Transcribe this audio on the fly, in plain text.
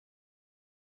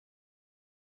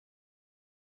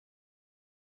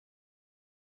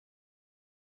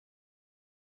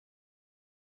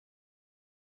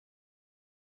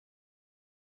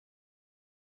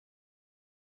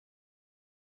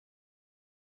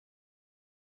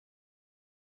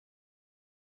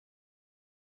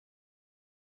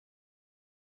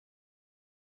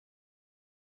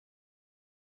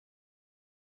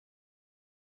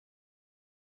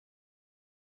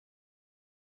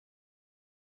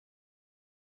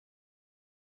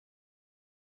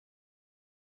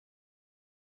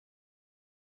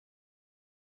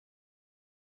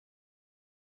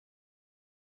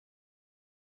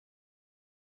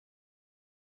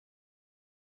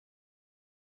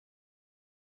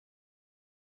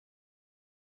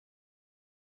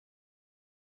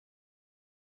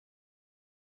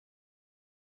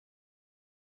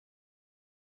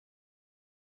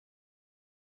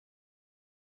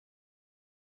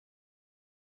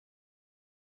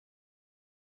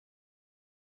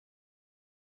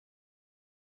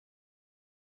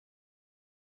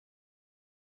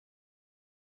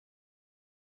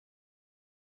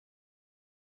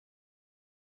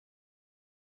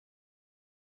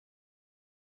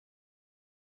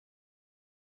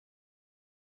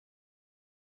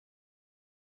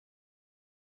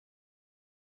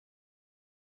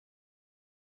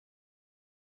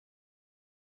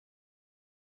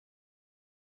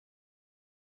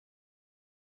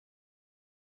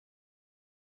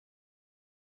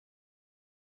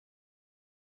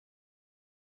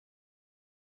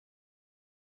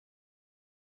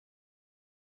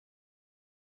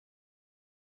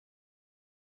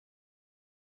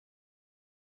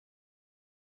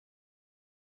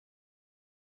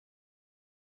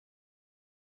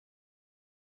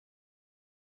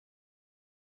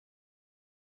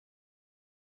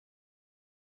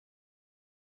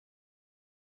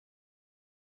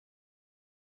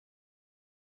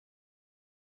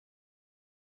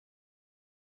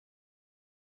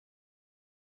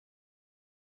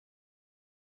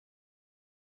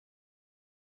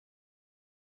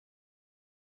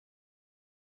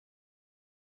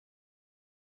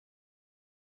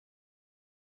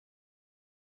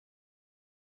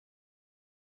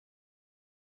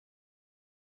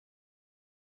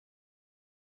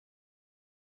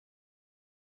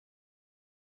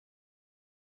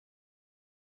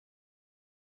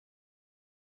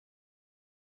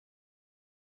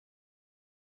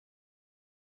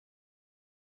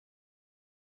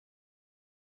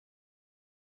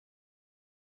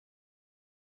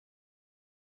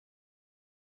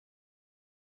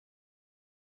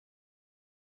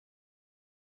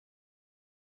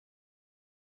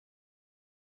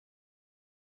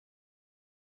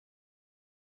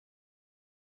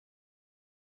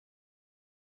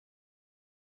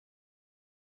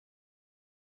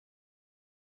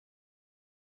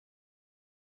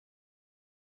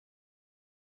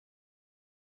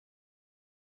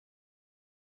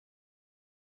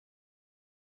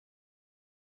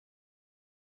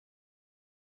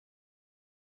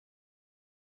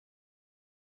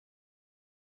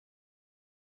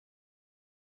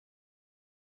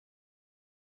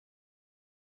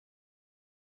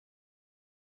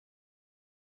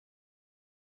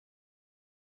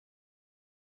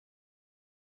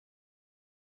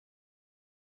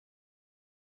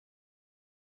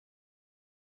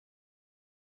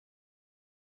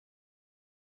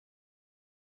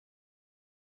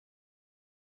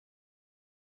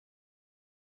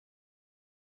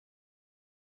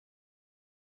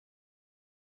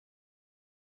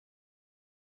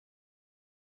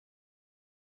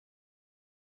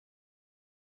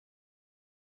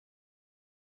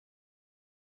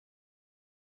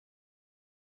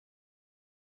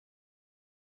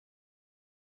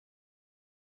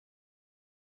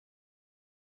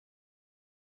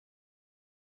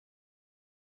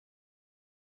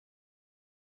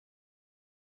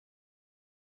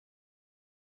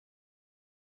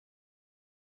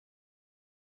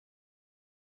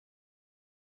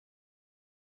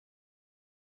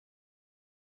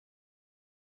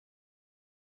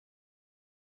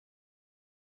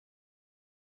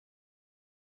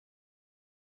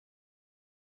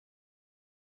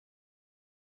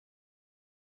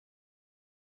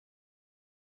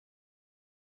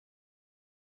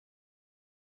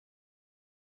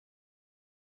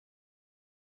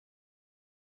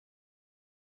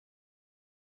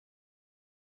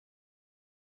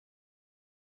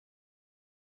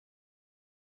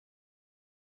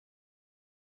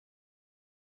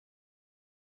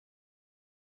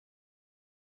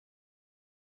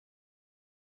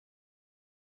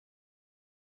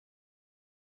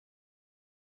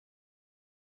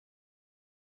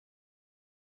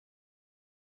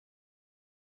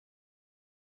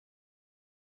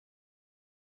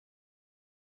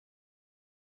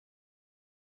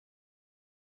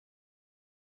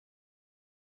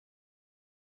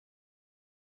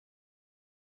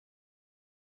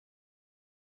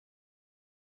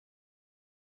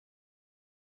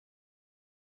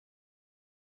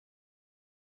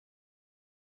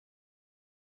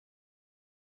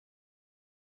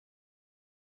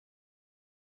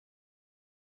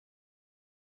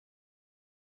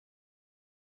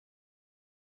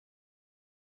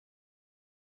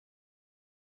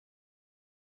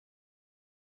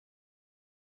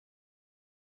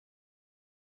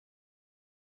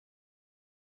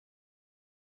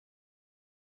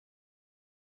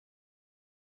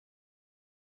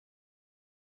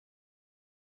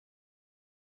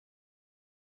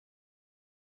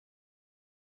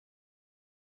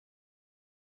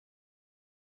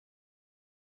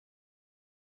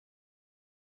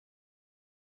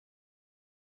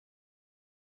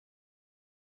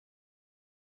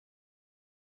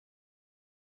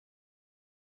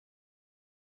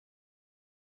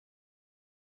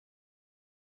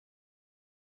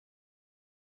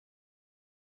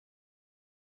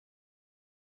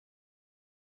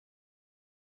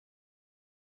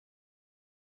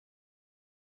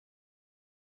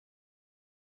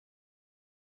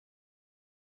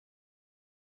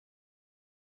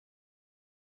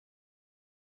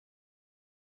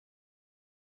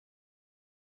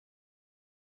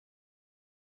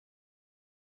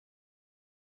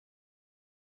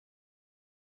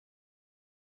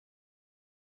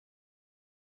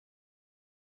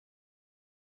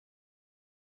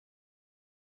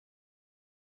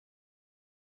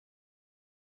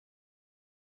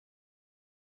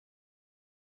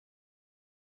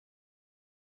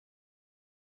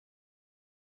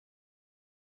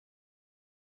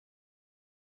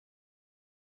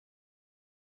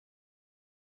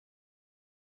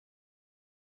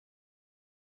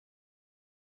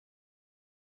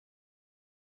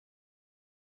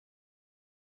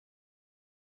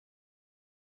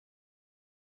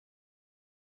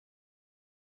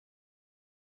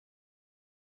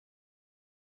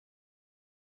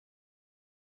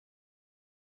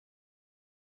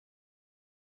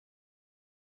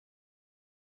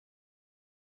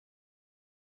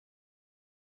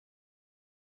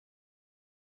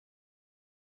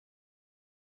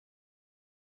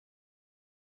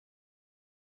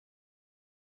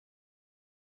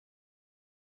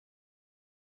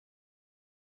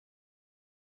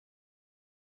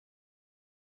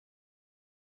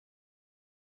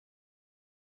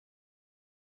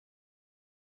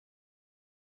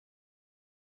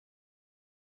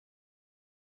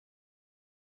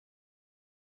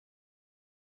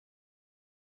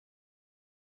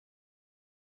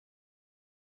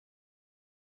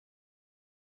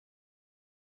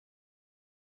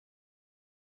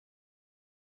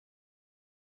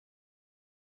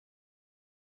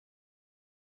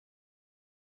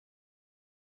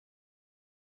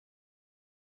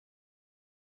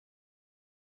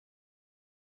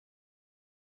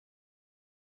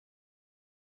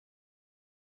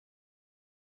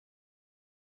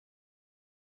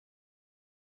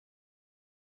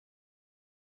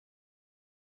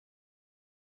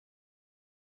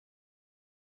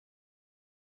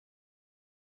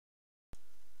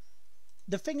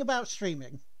the thing about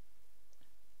streaming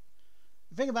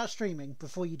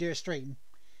before you do a stream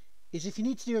is if you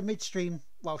need to do a mid-stream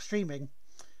while streaming,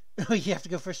 you have to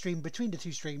go for a stream between the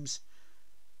two streams.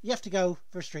 You have to go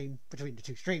for a stream between the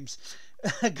two streams.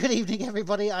 Good evening,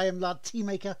 everybody. I am Lard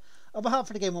Teamaker on behalf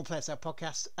of the Game On Players Out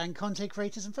podcast and content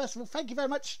creators. And first of all, thank you very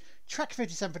much,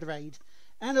 Track37 for the raid.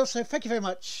 And also, thank you very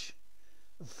much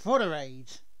for the raid,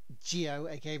 Geo,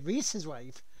 aka Reese's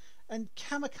Wave, and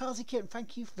Kamikaze Kitten.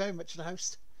 Thank you very much for the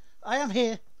host. I am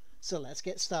here, so let's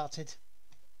get started.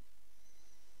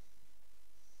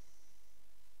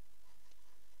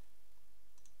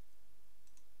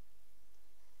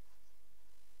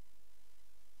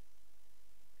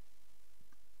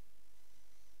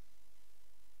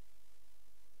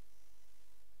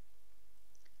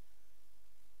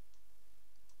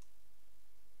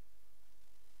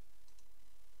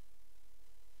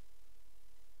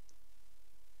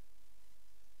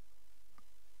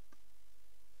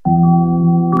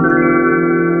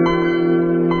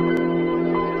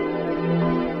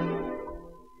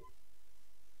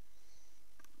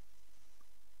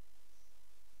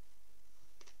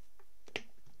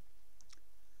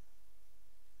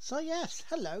 So yes,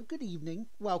 hello, good evening,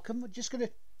 welcome. We're just going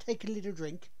to take a little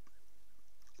drink.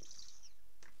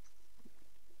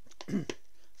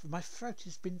 My throat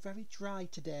has been very dry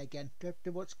today again. Don't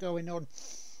know what's going on.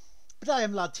 But I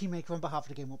am Lard Teamaker on behalf of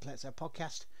the Game On Players Out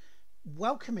podcast.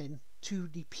 Welcome in to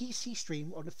the PC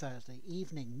stream on a Thursday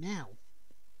evening. Now,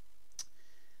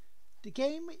 the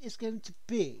game is going to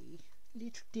be a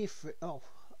little different. Oh,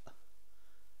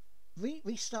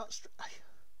 restart.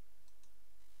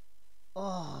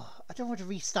 Oh, I don't want to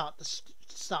restart the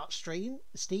Steam.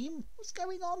 What's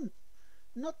going on?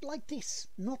 Not like this.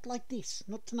 Not like this.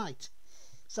 Not tonight.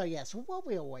 So yes, while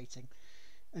we are waiting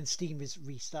and Steam is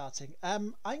restarting,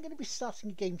 I'm going to be starting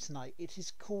a game tonight. It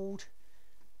is called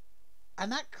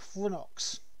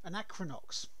Anachronox.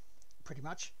 Anachronox, pretty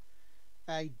much.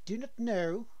 I do not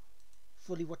know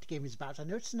fully what the game is about. I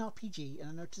know it's an RPG and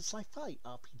I know it's a sci-fi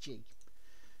RPG.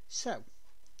 So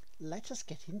let us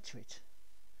get into it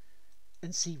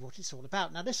and see what it's all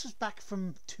about. Now, this was back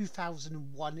from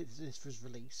 2001. This was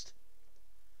released.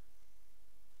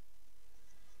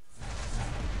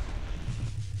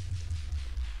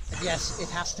 And yes, it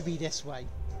has to be this way,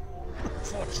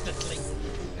 unfortunately,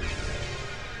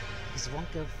 because it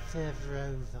won't go further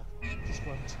over. It just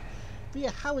won't. But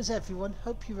yeah, how is everyone?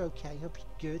 Hope you're okay. Hope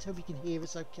you're good. Hope you can hear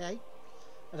us okay.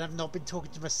 And I've not been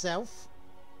talking to myself.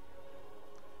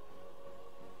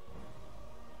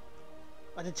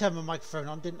 I did turn my microphone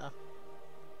on, didn't I?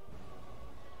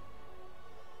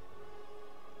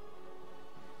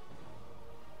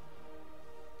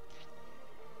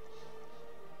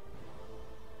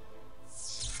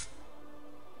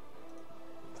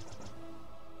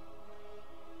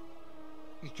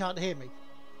 You can't hear me.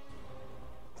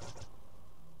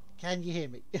 Can you hear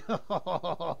me?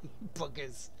 Oh, you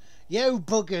buggers. You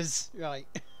buggers. Right.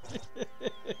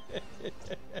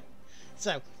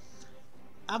 So,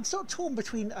 I'm sort of torn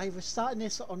between either starting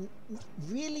this on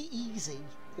really easy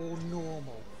or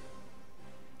normal,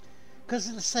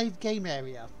 because the save game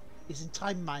area is in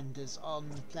Time Minders on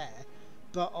there,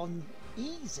 but on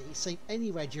easy, save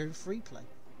anywhere during free play.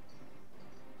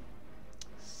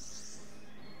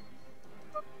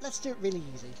 Let's do it really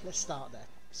easy. Let's start there.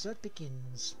 So it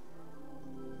begins.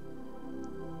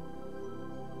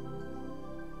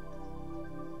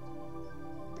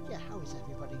 But yeah, how is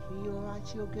everybody? Are you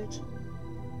alright? You're good?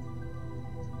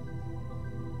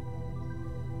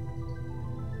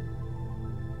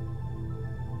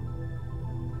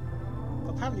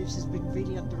 Apparently this has been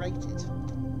really underrated.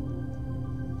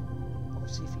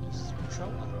 Obviously if he uses a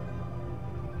controller.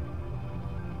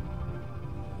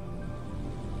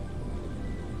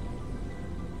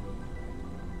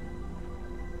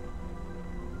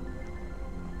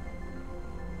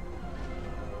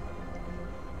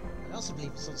 I also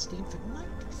believe it's on Steam for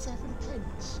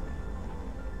 97p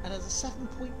and has a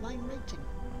 7.9 rating.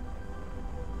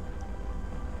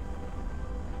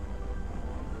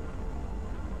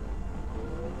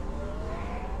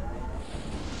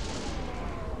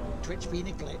 Twitch being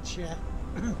a glitch, yeah.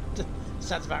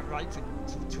 Sounds about right for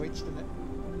Twitch, doesn't it?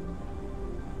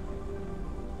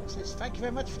 What's this? Thank you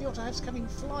very much for the auto house coming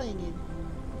flying in.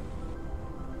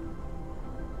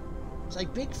 So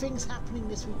big things happening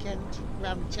this weekend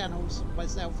around the channels,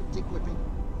 myself and Dick Whipping.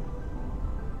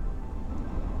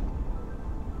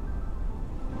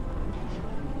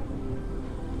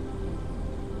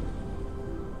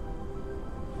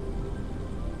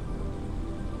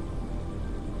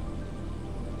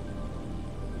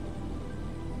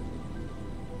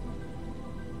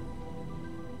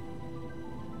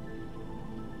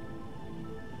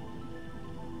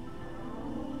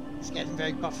 It's getting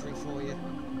very buffery for you.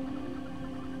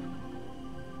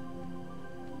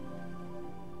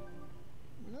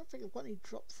 I don't think I've got any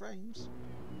drop frames.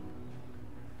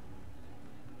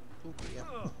 Oh dear.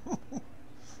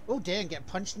 Oh dear, and get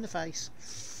punched in the face.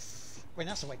 I mean,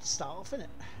 that's the way to start off, isn't it?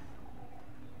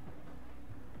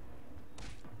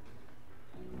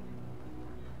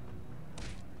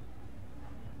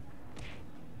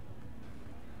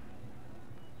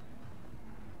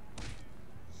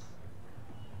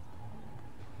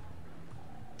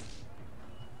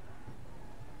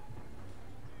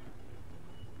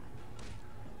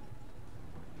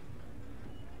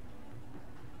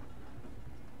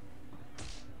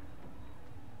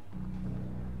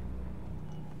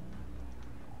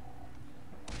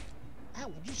 Ow,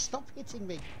 would you stop hitting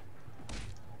me?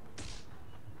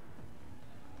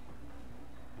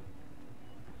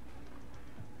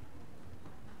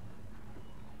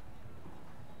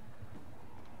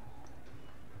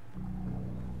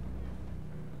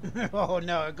 Oh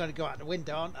no, I'm gonna go out the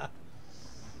window, aren't I?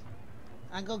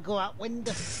 I'm gonna go out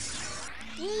window.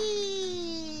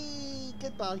 Whee!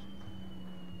 Goodbye.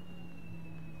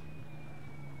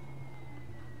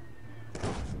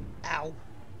 Ow.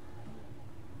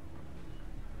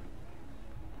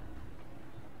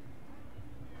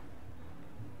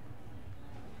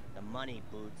 The money,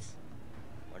 Boots.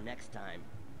 Or next time,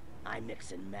 I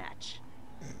mix and match.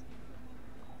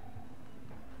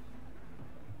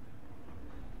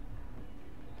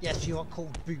 Yes, you are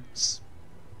called Boots.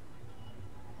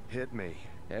 Hit me.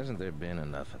 Hasn't there been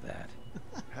enough of that?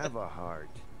 Have a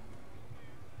heart.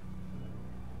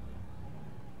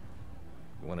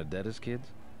 You want to dead us, kids?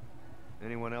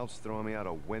 Anyone else throwing me out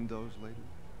of windows lately?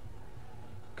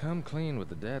 Come clean with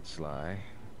the debt, Sly.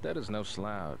 Dead is no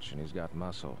slouch, and he's got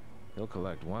muscle. He'll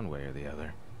collect one way or the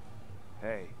other.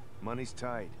 Hey, money's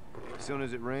tight. As soon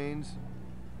as it rains,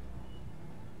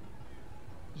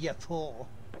 You poor.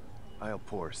 I'll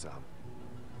pour some.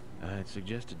 I'd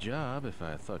suggest a job if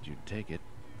I thought you'd take it.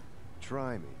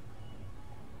 Try me.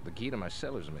 The key to my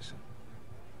cellar's missing.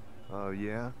 Oh,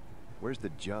 yeah? Where's the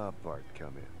job part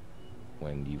come in?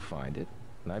 When you find it,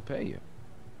 and I pay you.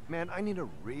 Man, I need a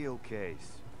real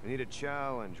case. I need a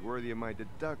challenge worthy of my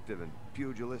deductive and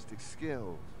pugilistic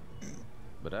skills.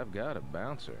 But I've got a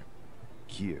bouncer.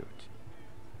 Cute.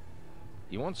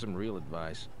 You want some real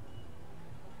advice?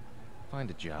 Find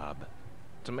a job.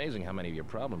 It's amazing how many of your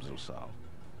problems it'll solve.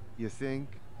 You think?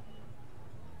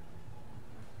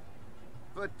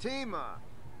 Fatima!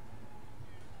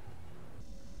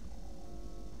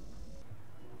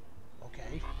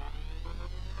 Okay.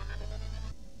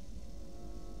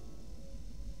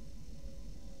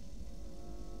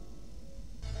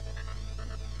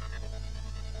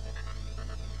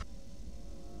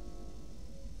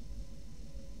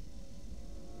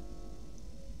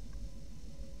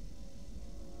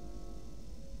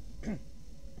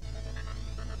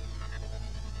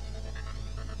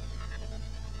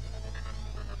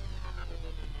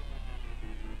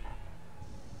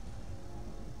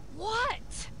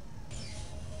 What?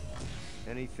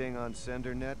 Anything on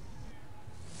SenderNet?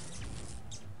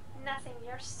 Nothing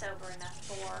you're sober enough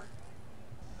for.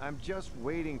 I'm just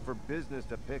waiting for business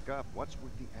to pick up. What's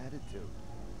with the attitude?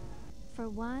 For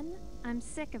one, I'm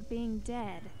sick of being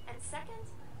dead. And second,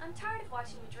 I'm tired of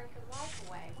watching you drink your life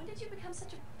away. When did you become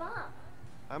such a bum?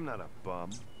 I'm not a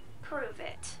bum. Prove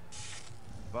it.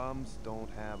 Bums don't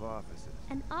have offices.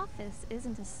 An office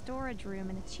isn't a storage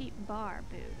room in a cheap bar,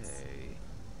 Boots. Hey.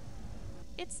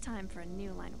 It's time for a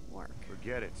new line of work.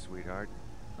 Forget it, sweetheart.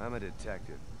 I'm a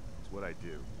detective. It's what I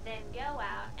do. Then go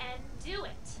out and do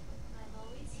it. I'm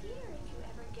always here if you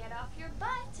ever get off your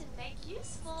butt and make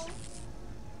useful.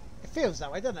 It feels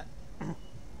that way, doesn't it?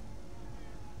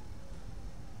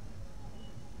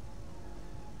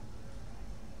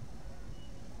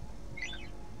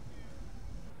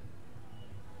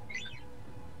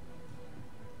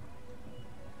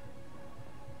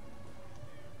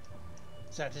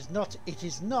 So it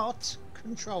is not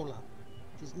controller.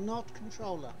 It is not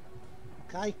controller.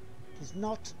 Okay? It is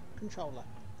not controller.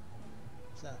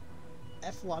 So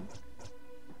F1.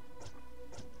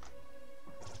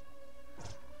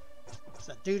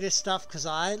 So do this stuff because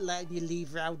I ain't letting you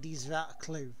leave rowdies without a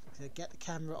clue. So get the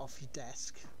camera off your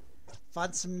desk.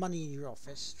 Find some money in your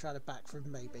office. Try to back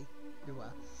from maybe. You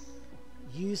were.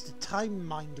 Use the time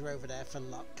minder over there for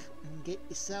luck. And get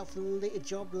yourself a little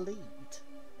job lead.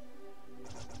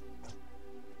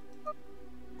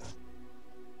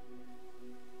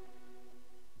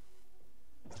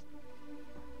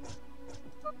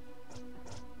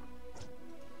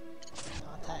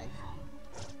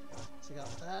 So we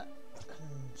got that,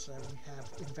 and so we have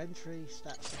inventory,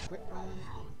 stats, equipment,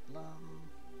 blah.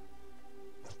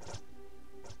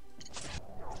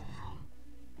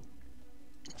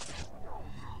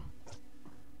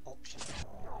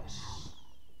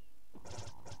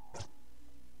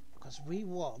 is we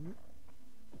want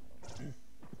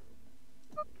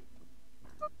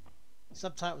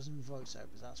subtitles and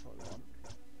voiceovers. That's what we want.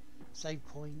 Save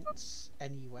points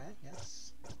anywhere.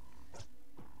 Yes.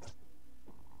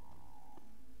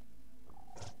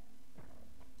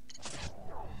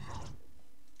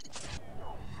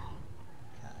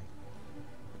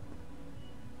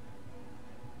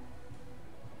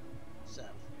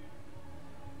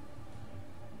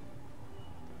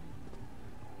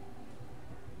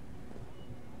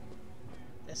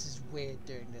 This is weird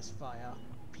doing this via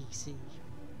PC,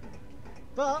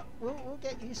 but we'll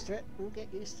get used to it. We'll get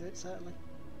used to it, certainly.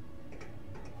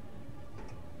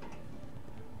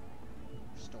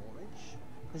 Storage.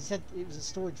 Because he said it was a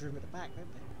storage room at the back, didn't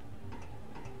it?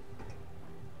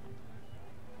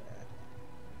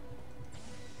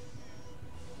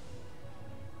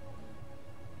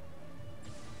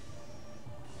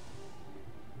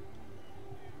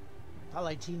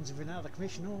 PAL-18s have been out of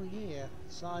commission all year.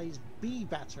 Size B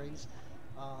batteries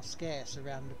are scarce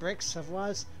around the bricks,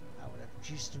 otherwise I would have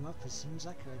juiced them up as soon as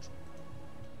I could.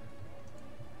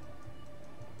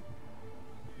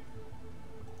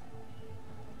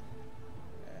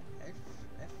 F,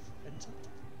 enter,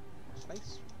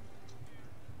 space.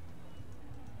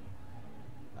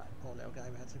 Right, poor little guy,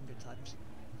 we had some good times.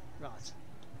 Right. So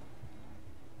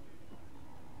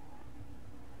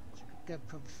we could go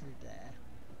probably through there.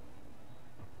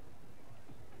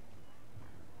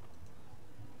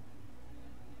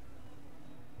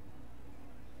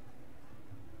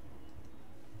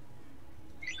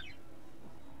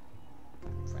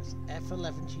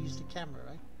 F11 to use the camera,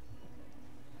 eh?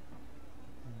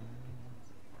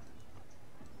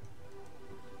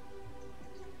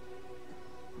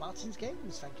 Martin's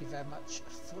Games, thank you very much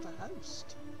for the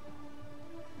host.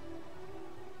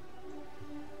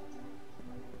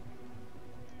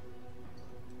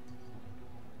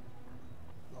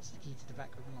 Lost the key to the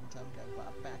back room a long time ago, but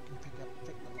I'm back and pick the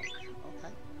lock.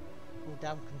 Okay. Hold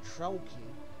down control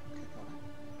key. Click on it.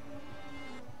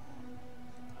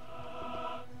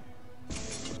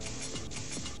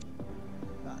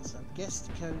 Guess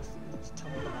the code for each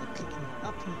tumbler by clicking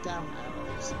up and down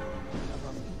arrows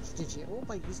above each digit, or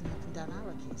by using the up and down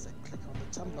arrow keys. Then click on the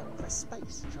tumbler and press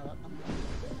space to try that number.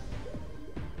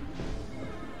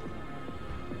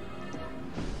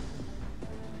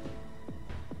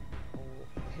 Or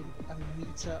hit a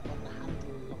meter on the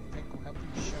handle lockpick will help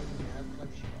you show you how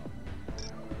close you are.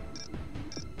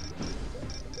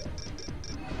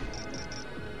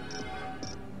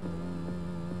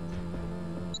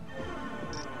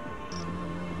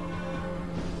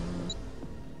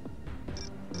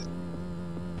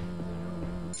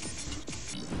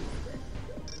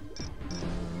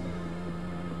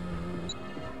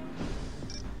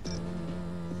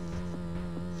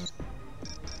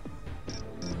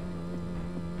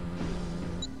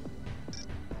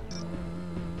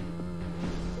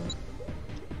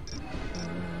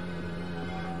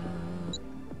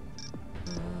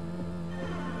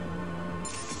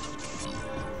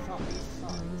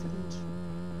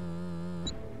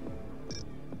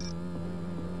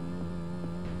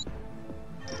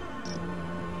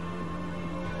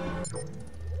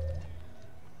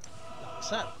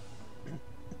 So,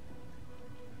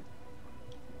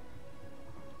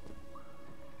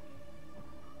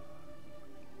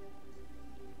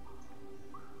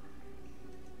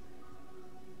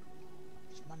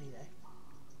 there's money there.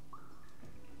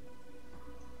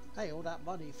 Hey, all that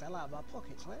money fell out of my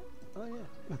pockets, right? Oh yeah.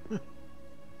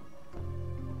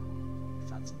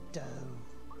 Found some dough.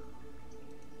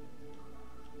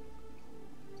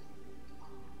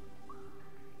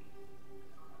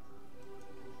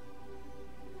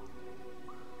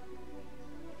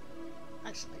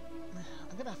 Actually,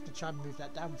 I'm going to have to try and move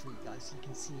that down for you guys so you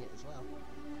can see it as well.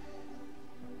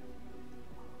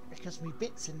 Because my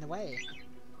bit's in the way.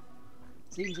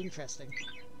 Seems interesting.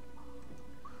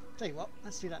 Tell you what,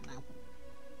 let's do that now.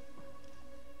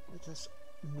 Let us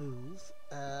move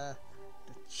the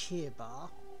cheer bar.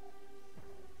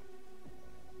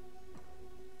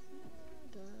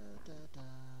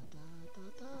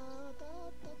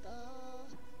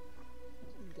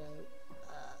 And go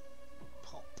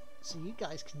pop. So you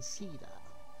guys can see that.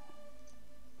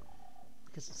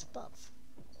 Because it's above.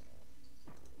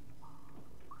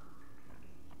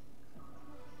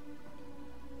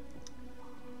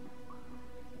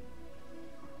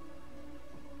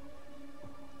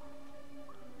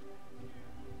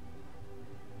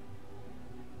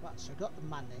 Right, so we got the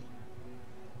money.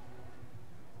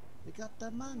 We got the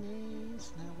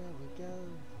monies. Now where we go?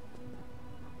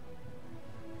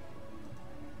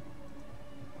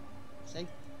 See?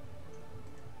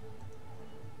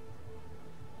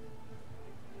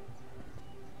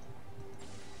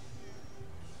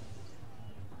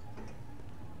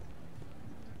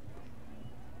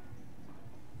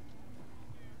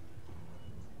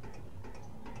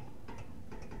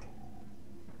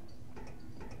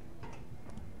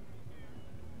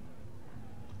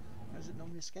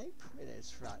 escape? It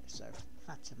is, right, so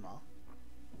Fatima.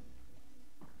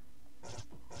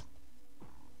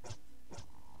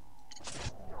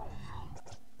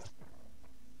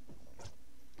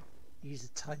 Use a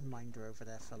time minder over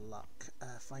there for luck.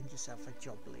 Find yourself a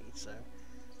job lead, so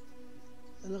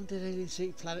a long dead alien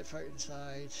sea planet float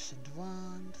inside. Send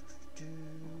one.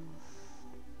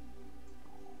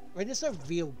 I mean, there's no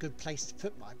real good place to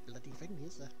put my bloody thing,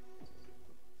 is there?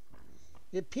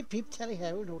 Yeah, peep peep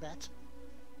teleho and all that.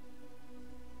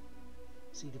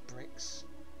 See the bricks.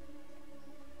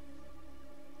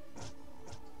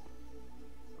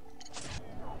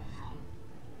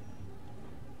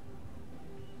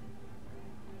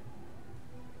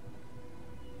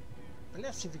 But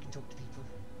let's see if we can talk to people.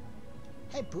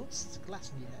 Hey Boots, it's a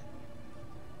glass in your hair.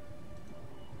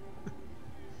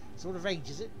 It's all the rage,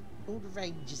 is it? All the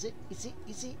rage, is it? Is it?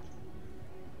 Is it?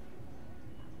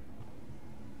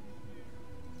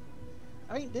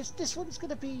 I mean, this one's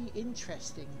going to be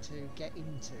interesting to get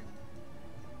into.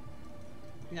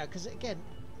 You know, because again,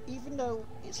 even though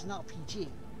it's an RPG,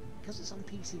 because it's on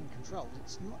PC and controls,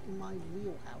 it's not in my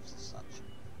wheelhouse as such.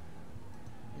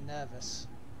 You're nervous.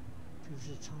 People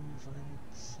should time for any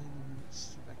 10 minutes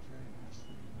to evacuate.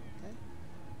 Okay.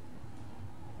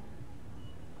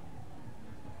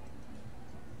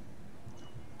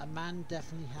 A man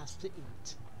definitely has to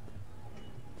eat.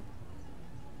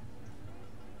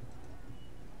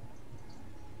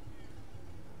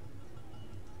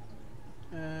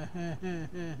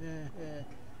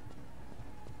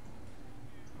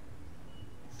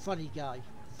 Funny guy.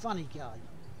 Funny guy.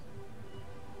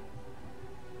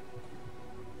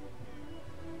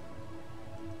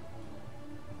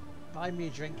 Buy me a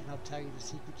drink and I'll tell you the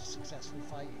secret to successful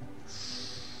fighting.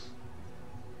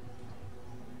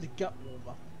 The gut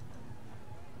warmer.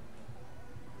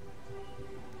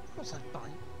 Of course I'd buy.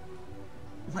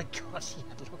 Oh my god, he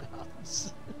had long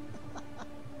arms.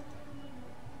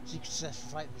 Successful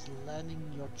fighting is learning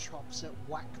your chops at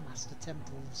Whackmaster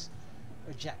Temples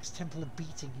or Jack's Temple of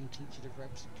Beating, who teach you the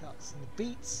ropes and cuts and the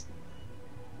beats.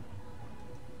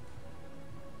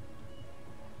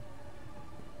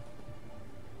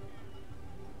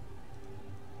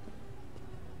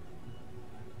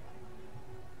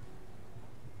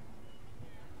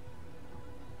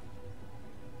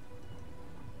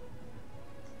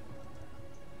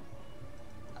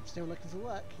 Still looking for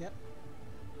work, yep.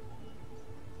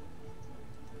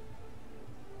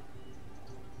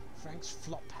 Frank's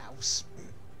Flop House.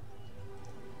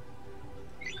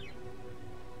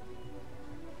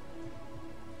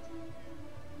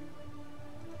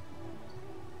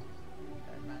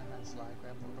 Man's like,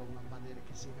 grab all my money at the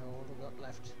casino, all I've got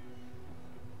left.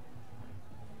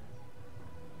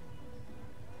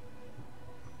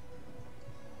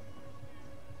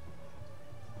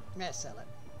 Yeah, sell it.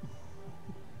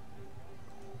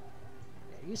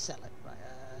 You sell it, right?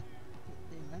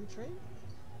 Inventory,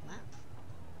 map,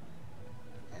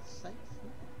 yes, safe.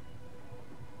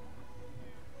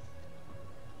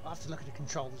 I'll have to look at the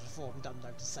controls before I'm done though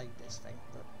to save this thing,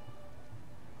 but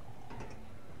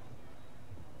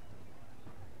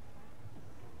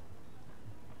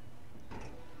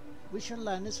we shall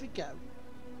learn as we go.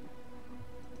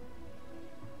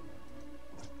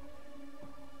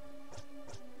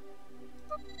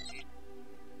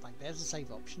 Like, there's a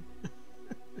save option.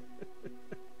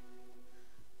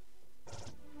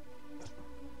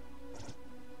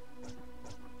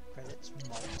 Credits,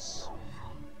 mods.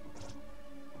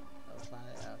 Oh,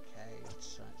 planet, okay.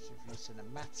 Science review,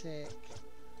 cinematic.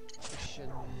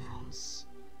 Options.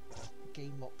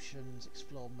 Game options,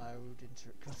 explore mode,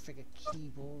 configure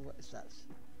keyboard. What is that?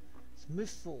 So move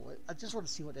forward. I just want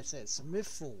to see what this is. So move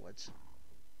forward.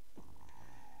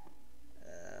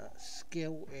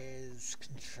 Skill is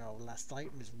control. Last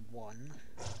item is 1.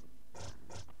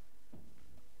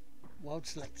 World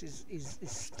select is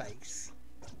space.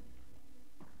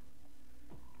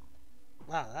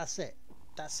 Wow, that's it.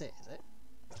 That's it, is it?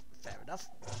 Fair enough.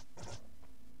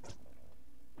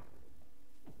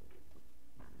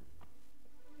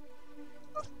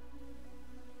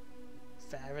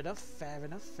 Fair enough, fair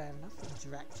enough, fair enough.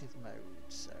 Interactive mode,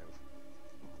 so.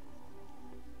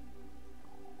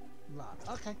 Right,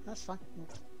 okay, that's fine.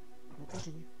 We'll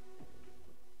continue.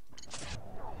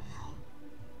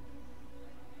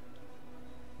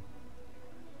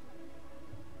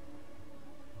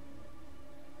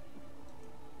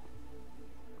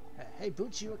 Hey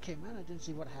Boots, you okay, man? I didn't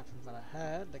see what happened, but I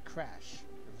heard the crash.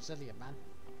 You're resilient, man.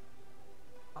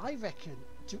 I reckon.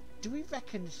 Do we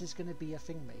reckon this is going to be a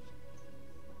thing, mate?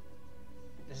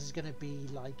 This is going to be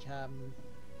like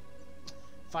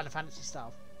Final Fantasy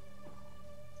style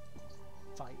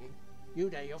fighting. You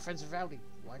there, your friends with Rowdy.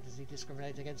 Why does he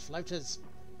discriminate against floaters?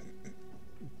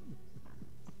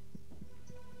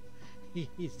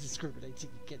 He's discriminating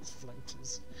against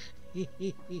floaters. He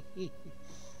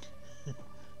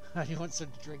wants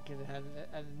them to drink and have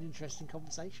an interesting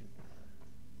conversation.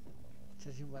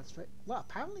 Says you once, well,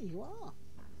 apparently you are.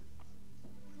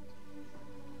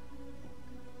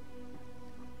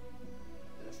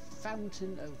 The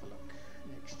Fountain Overlook.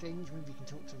 In exchange, maybe you can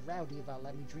talk to Rowdy about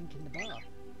letting me drink in the bar.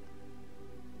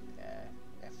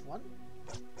 F1.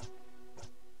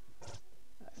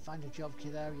 Find a job,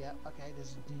 kiddo. Yeah, okay,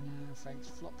 there's a dinner. Frank's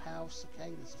Flop House.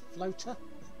 Okay, there's a floater.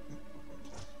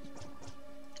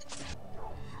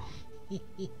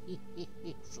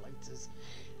 Floaters.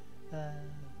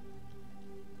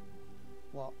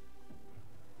 What?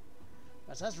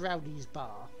 Right, so that's Rowdy's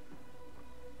bar.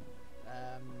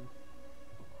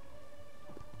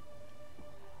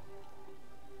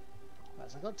 Right,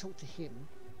 so I've got to talk to him.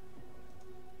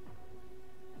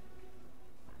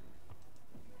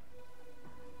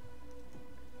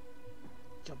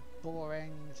 Job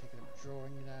boring, taking up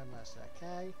drawing, you know, that's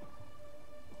okay.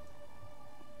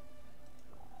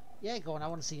 Yeah, go on, I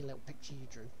want to see a little picture you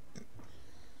drew.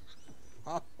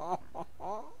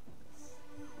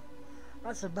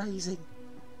 That's amazing.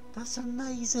 That's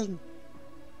amazing.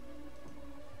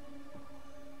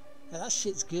 Yeah, that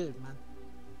shit's good, man.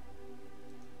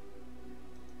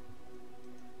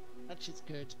 That shit's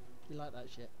good. You like that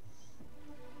shit?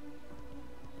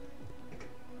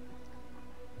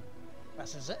 Right,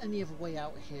 so is there any other way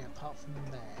out here apart from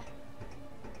there?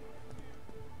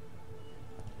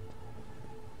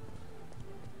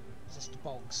 Is this the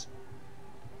bogs?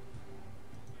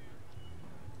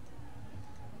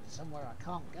 Somewhere I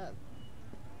can't go.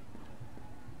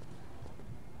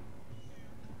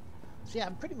 So yeah,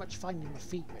 I'm pretty much finding my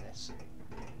feet with this.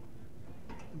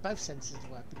 In both senses of the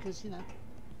word, because, you know,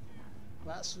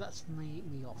 well, that's me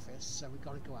office, so we've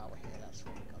got to go out here, that's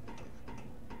what we've got to do.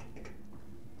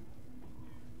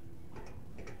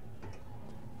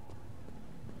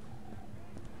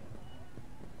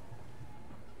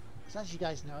 So as you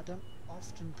guys know, I don't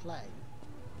often play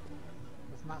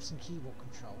with mouse and keyboard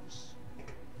controls.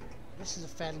 This is a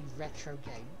fairly retro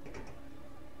game.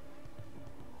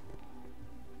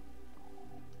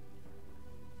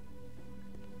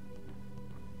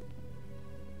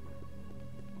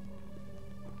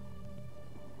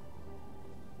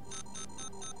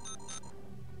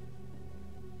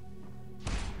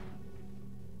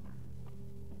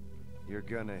 You're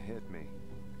gonna hit me,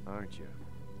 aren't you?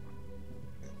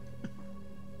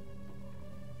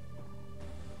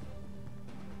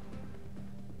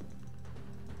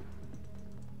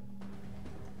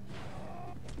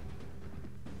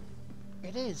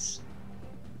 It is.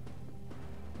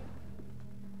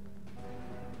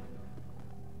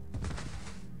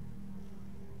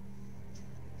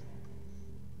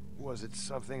 Was it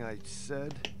something I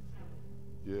said?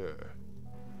 Yeah,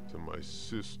 to my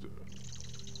sister.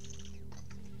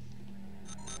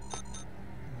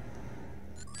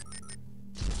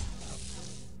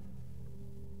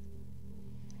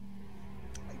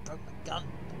 I broke my gun.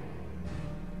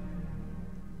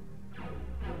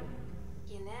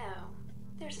 You know,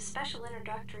 there's a special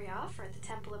introductory offer at the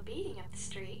Temple of Beating up the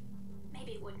street.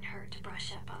 Maybe it wouldn't hurt to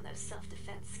brush up on those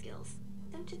self-defense skills,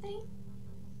 don't you think?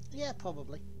 Yeah,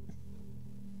 probably.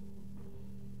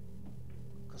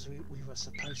 Because we were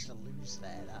supposed to lose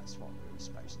there, that's what we were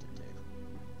supposed to do.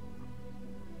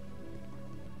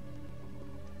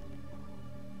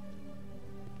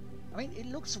 I mean, it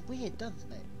looks weird,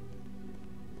 doesn't it?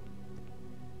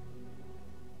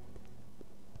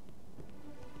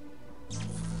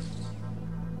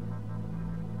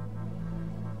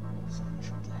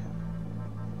 Central there.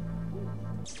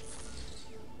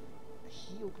 A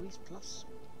heel grease plus?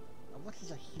 What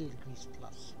is a heel grease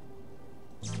plus?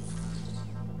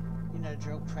 You know,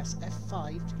 drill, press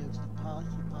F5 to go to the party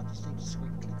stage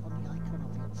screen. Click on the icon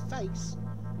of your face.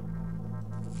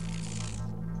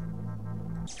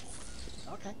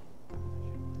 Okay.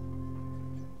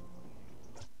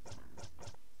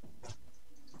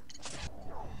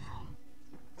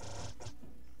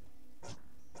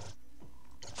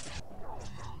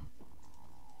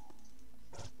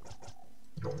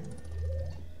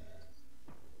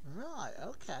 Right,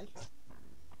 okay.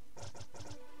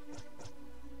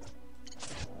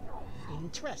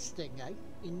 Interesting, eh?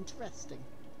 Interesting.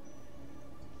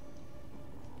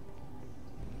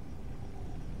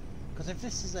 Because if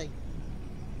this is a, you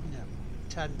know,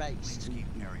 turn-based, Keep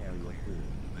area clear.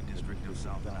 The district of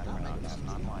South Anachronox is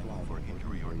not liable for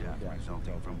injury or death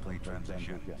resulting from plate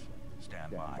transition.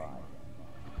 Stand by.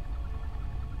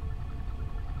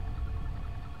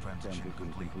 Transition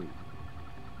complete.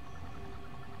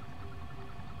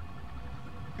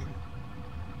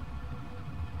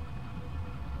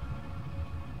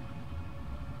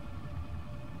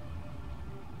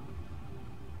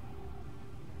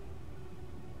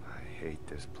 hate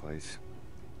this place.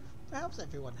 How's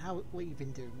everyone? What you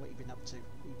been doing? What you been up to? You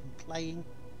been playing?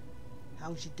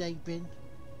 How's your day been?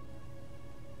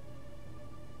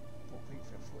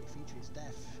 40 feet to his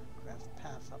death. Graph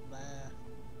path up there.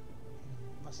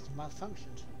 Must have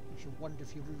malfunctioned. You should wonder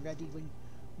if you'll be ready when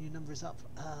your number is up.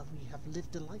 We have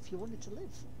lived the life you wanted to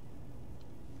live.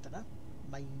 Don't know.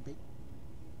 Maybe.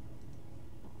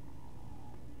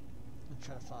 I'm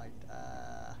trying to find.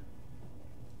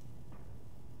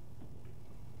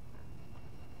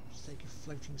 Just take a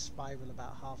floating spiral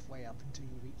about halfway up until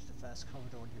you reach the first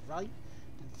corridor on your right.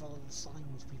 Then follow the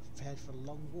signs. Be prepared for a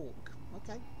long walk.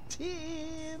 Okay.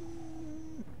 Tim.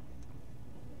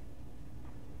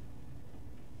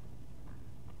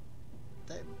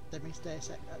 They may stay a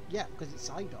sec. Yeah, because it's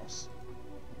Eidos.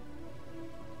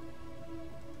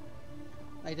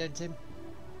 How you doing, Tim?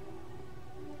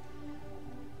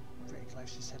 Pretty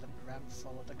close. Just head up the ramp,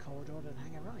 follow the corridor, and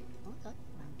hang a right. Okay,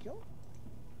 thank you.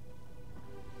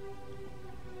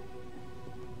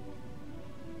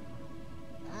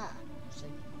 Ah,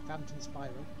 see, Fountain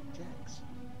Spiral, Jax.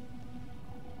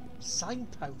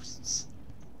 Signposts.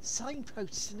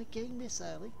 Signposts in a game this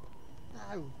early?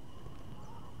 No.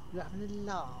 You're having a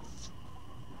laugh.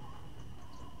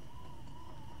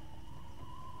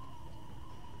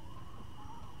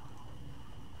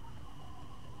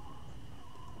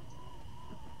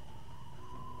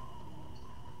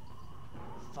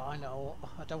 Fine,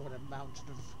 I don't want a mountain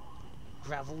of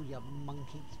gravel, you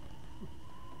monkey.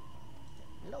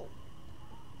 Hello.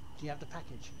 Do you have the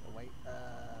package? Oh wait,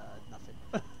 nothing.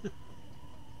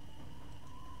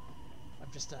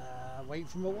 I'm just waiting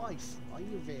for my wife. Are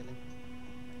you really?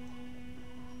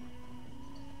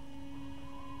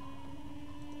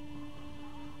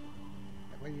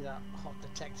 Were you that hot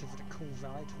detective with a cool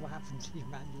ride? What happened to you,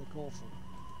 man? You look awful.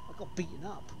 I got beaten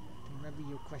up. Do you remember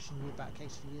you were questioning me about a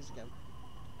case a few years ago?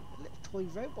 A little toy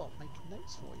robot making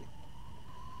notes for you.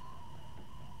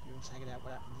 You was hanging out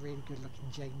with that really good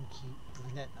looking Jane, cute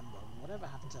brunette number. Whatever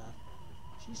happened to her?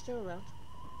 She's still around.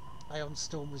 Ion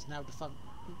Storm was now defunct.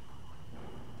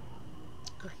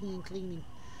 Cooking and cleaning.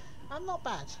 I'm not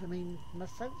bad. I mean, my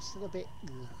throat's still a bit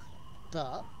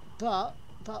ugh.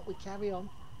 But we carry on.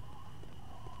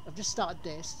 I've just started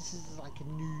this. This is like a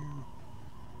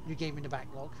new game in the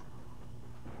backlog.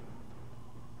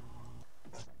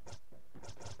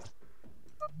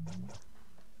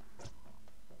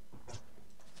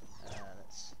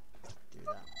 Let's do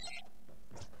that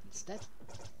instead.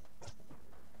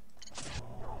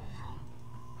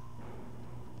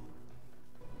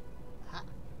 Ha!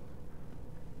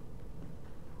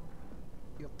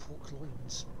 Your pork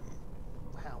loins.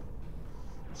 Wow.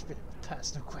 It's a bit of a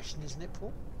personal question, isn't it,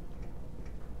 Paul?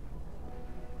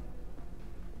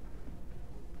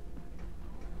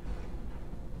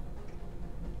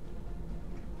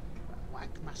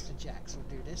 Master Jax will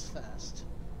do this first.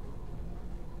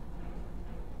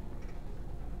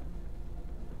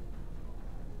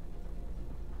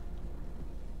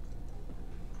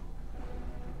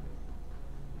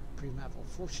 Pre-Marvel,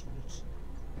 fortunate,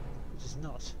 which is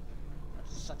not.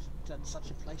 At such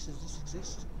a place as this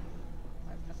exists.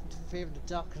 I have nothing to fear in the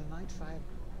dark of the night, for I have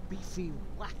beefy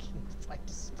whacking at my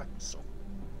disposal.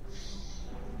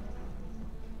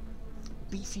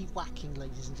 Beefy whacking,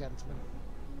 ladies and gentlemen.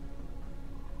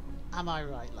 Am I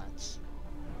right, lads?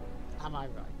 Am I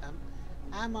right?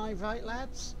 Am I right,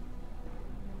 lads?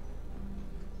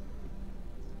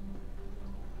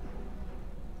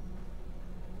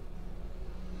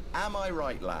 Am I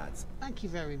right, lads? Thank you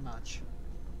very much.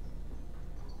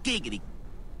 Giggity.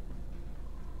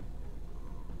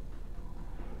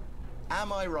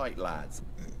 Am I right, lads?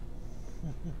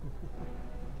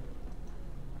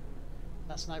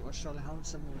 Last night while strolling home,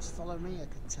 someone was following me. I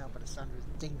could tell by the sound of his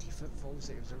dainty footfalls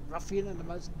that he was a ruffian and the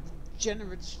most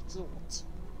generous sort.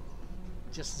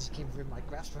 Just as he came within my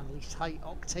grasp, I unleashed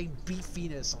high-octane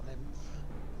beefiness on him.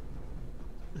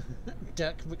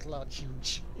 Dirk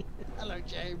McLarge. Hello,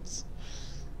 James.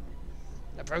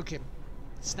 I broke him.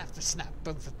 Snap for snap,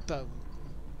 bone for bone.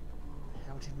 I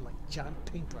held him like a giant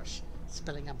paintbrush,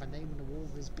 spelling out my name on the wall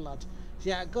of his blood.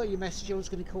 Yeah, I got your message. I was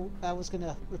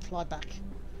gonna reply back.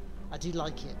 I do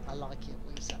like it. I like it.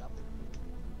 What you set up.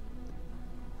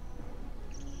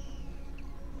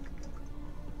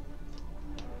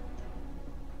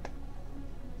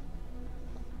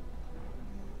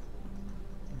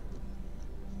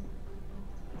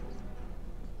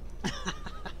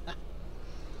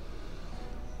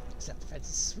 Self-defense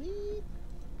is sweet.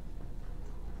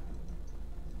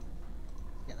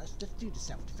 Yeah, let's do the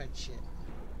self-defense shit.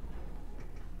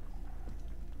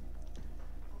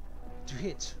 To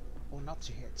hit or not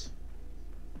to hit.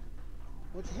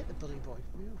 Or to hit the bully boy.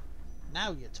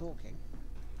 Now you're talking.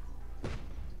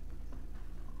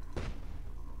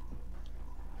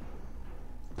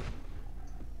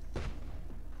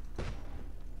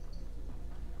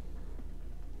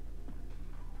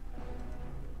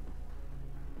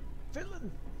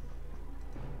 Villain!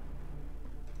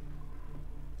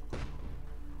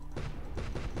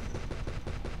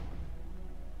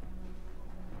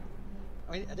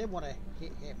 I mean, I didn't want to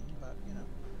hit him, but, you know.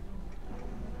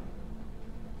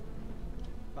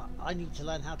 But I need to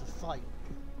learn how to fight.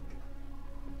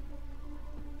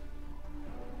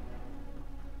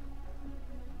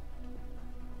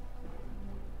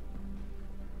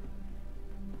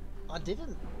 I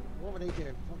didn't. What were they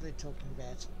doing? What were they talking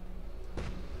about?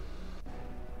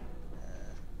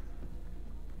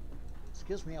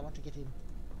 Excuse me, I want to get in.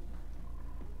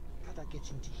 How do I get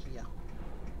into here?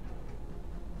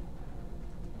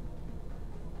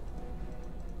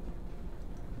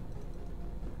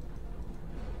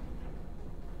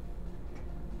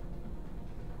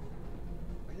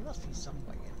 Well, there must be some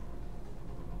way in.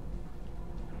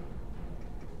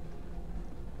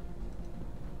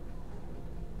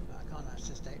 I can't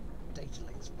access data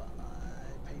links, but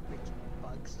I paid big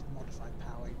bugs to modify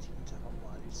power 18 to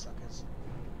hotwire these suckers.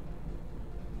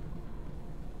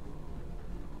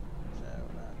 So,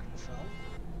 control.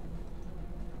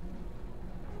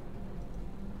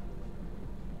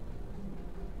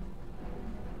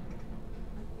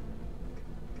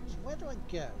 So where do I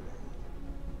go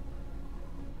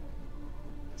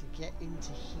to get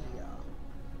into here?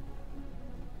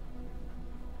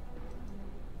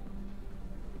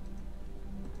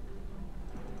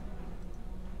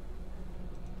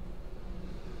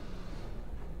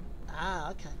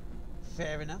 Ah, okay.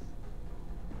 Fair enough.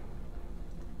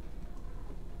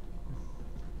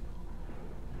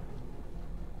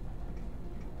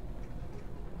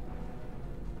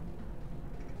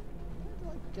 Where do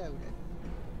I go then?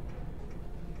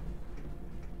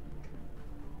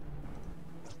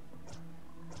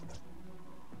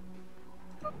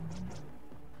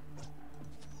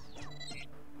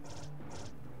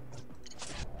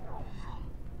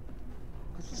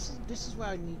 Because this is where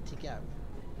I need to go.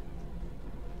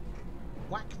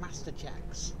 Whack Master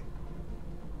Jacks.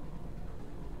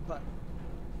 But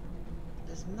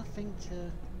there's nothing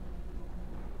to...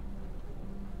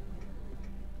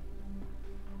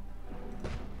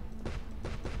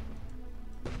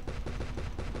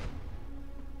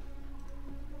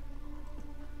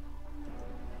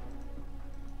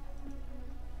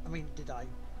 I mean, did I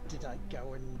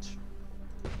go and...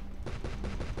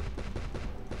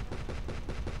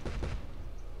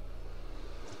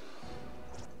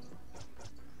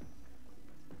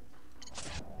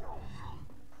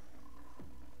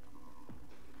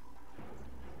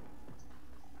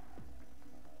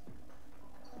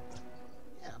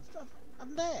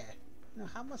 I'm there. Now,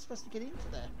 how am I supposed to get into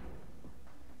there?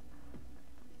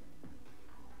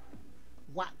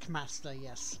 Whack Master,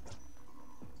 yes.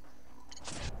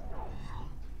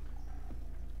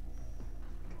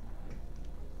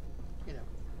 You know,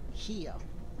 here.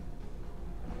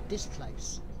 This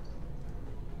place.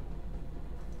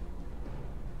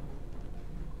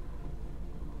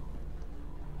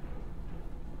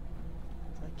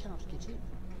 So I cannot get in.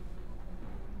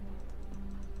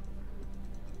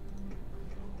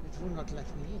 It will not let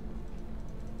me in.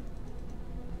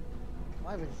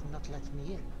 Why would it not let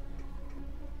me in?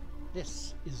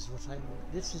 This is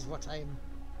what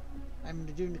I'm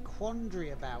doing a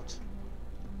quandary about.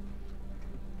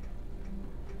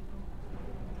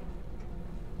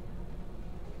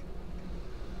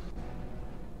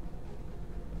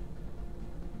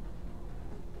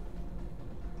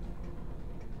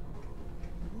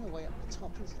 No way up the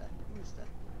top, is there? Who is there?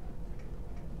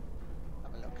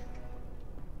 Have a look.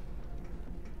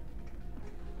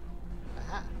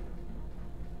 Aha!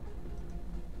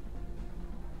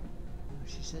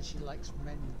 She says she likes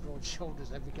men with broad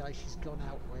shoulders, every guy she's gone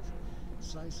out with.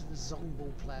 Size of a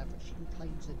zongball player, but she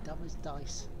complains they're dumb as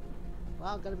dice.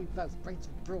 Well, gotta be both. Brains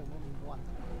and brawn, only one.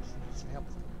 She needs some help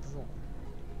with brawn.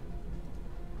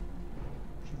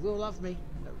 She will love me.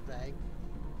 No bag.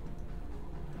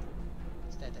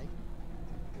 Steady.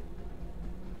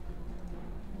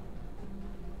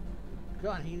 Go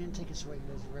on, Heenan, take a swing.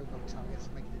 Those robo targets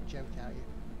are making a joke out of you.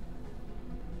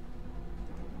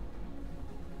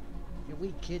 You're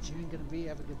weak, kids. You ain't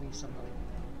ever gonna be somebody.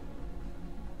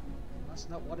 That's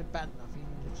not what it bad enough.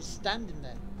 You're just standing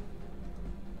there.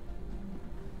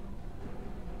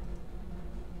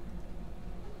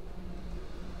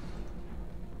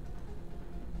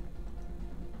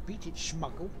 Beat it,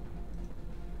 schmuggle.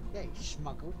 Yeah, you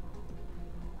schmuggle.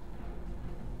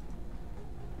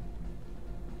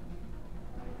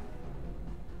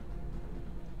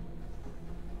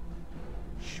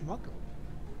 schmuggle.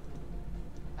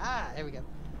 Ah, there we go.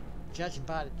 Judging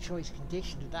by the choice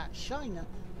condition of that shiner,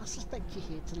 I suspect you're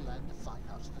here to learn the fine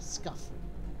art of the scuffle,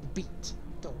 the beat,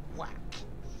 the whack.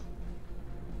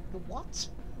 The what?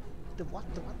 The what?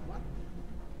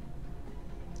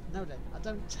 No then, I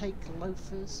don't take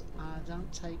loafers, I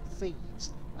don't take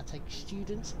thieves. I take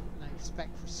students and I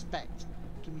expect respect.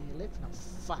 Give me your lip and I'll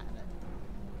fire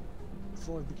it.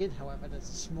 Before we begin, however, there's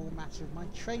a small matter of my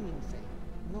training fee.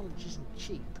 Knowledge isn't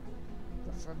cheap,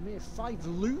 but for a mere 5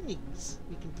 loonies,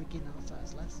 we can begin our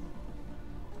first lesson.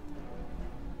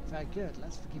 Very good,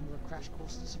 let's begin with a crash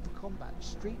course in super combat.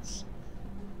 Streets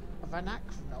of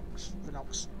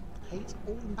Anachronox hate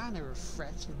all manner of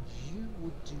threat, and you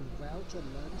would do well to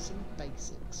learn some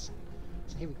basics.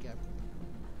 So here we go.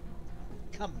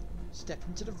 Come, step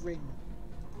into the ring.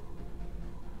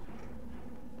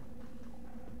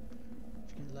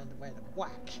 If you can learn the way to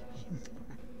whack,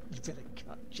 you better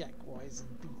cut jackwise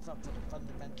and beef up for the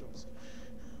fundamentals.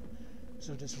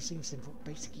 So this will seem simple,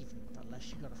 basic even, but unless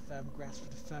you've got a firm grasp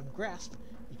with a firm grasp,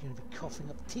 you're going to be coughing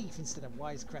up teeth instead of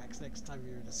wisecracks next time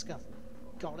you're in a scuffle.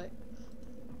 Got it?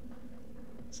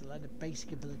 So learn the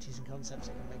basic abilities and concepts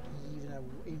that can make even an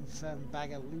infirm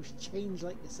bag of loose change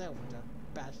like yourself into a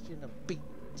bastion of beat.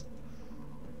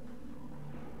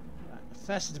 Right, the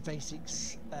first of the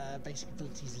basic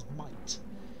abilities is might.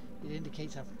 It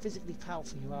indicates how physically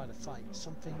powerful you are to fight.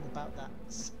 Something about that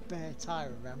spare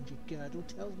tire around your girdle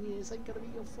tells me this ain't going to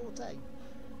be your forte.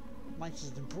 Might is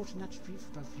an important attribute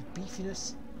for both your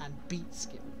beefiness and beat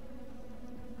skill.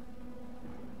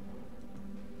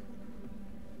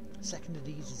 Second of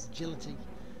these is agility.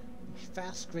 Be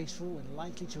fast, graceful, and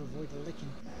likely to avoid a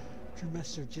licking. True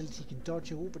master agility can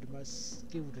dodge all but the most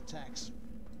skilled attacks.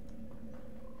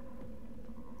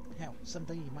 Hell,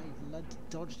 someday you might even learn to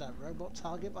dodge that robot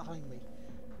target behind me.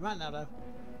 Right now though,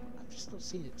 I've just not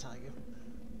seen it, Tiger.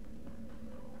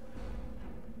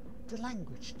 The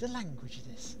language of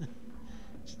this.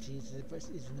 Agility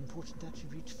is an important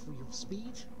attribute for your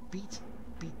speed, beat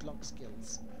block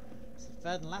skills. So the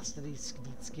third and last of these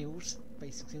skills,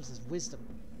 basic skills, is wisdom.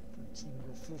 Don't seem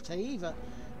your forte either,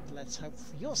 but let's hope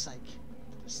for your sake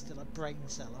there's still a brain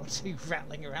cell or two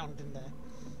rattling around in there.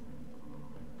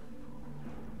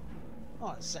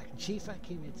 Alright, second chief, I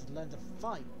came here to learn to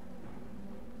fight.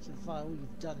 So far all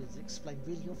you've done is explain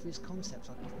really obvious concepts.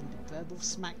 I'll give you the verbal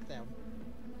smackdown.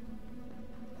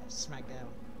 Smackdown,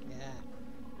 yeah.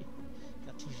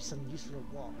 Gotta teach you something useful or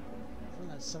what? I don't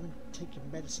know, someone take your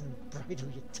medicine and bridle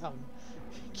your tongue.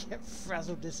 If you get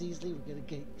frazzled this easily, we're gonna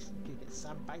get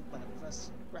sandbagged by the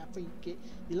first scrapper you get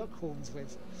your lock horns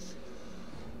with.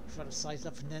 Try to size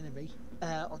up an enemy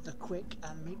on the quick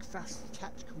and make fast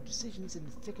tactical decisions in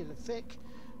the thick of the thick.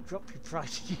 Drop your pride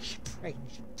and use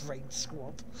your brain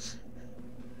squab.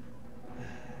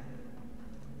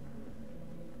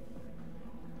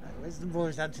 Where's the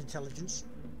boys down to intelligence?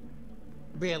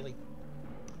 Really?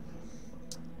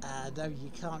 No,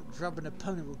 you can't drub an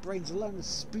opponent with brains alone. A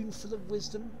spoonful of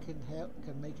wisdom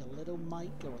can make a little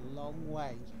might go a long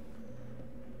way.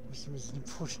 Wisdom is an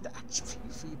important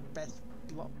attribute for your best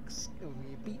blocks, or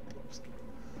your beat blocks.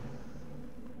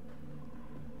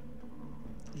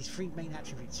 These 3 main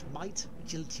attributes, might,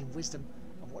 agility and wisdom,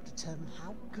 are what determine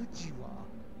how good you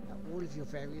are at all of your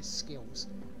various skills.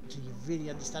 Until you really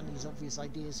understand these obvious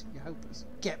ideas, you're hopeless.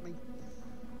 Get me?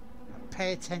 Now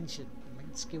pay attention. The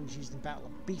main skills used in battle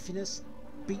are beefiness,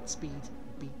 beat speed,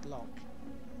 and beat block.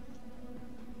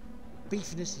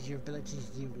 Beefiness is your ability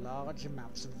to do large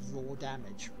amounts of raw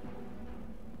damage.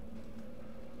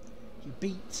 Your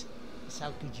beat is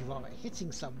how good you are at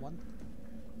hitting someone.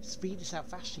 Speed is how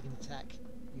fast you can attack.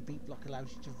 Your beat block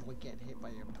allows you to avoid getting hit by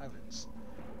your opponents.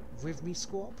 With me,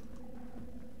 Squab?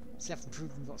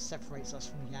 Self-improvement what separates us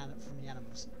from the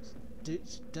animals.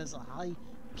 Does a high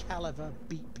caliber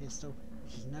beat pistol,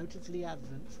 which is notably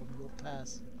evident from your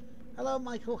person. Hello,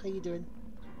 Michael. How you doing?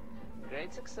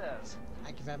 Great success.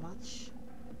 Thank you very much.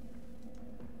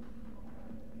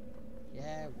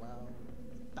 Yeah, well,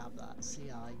 about that. See,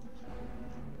 I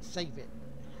save it.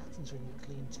 It happens when you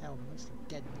clientele mostly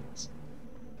deadbeats.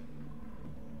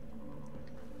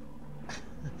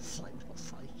 Fight not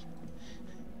fight.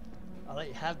 I let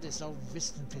you have this old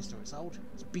Viston pistol. It's old,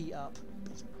 it's beat up,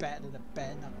 but it's better than a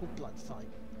bare knuckle blood fight.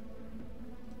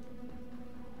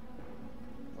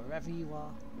 Wherever you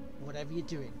are, whatever you're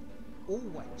doing,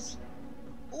 always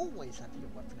have your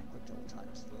weapon equipped at all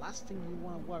times. The last thing you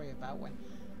want to worry about when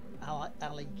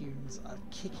ally goons are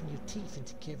kicking your teeth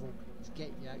into kibble is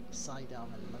getting you out your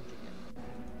sidearm and loading it.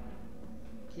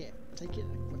 Here, take it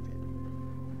and equip it.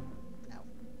 Now,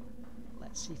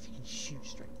 let's see if you can shoot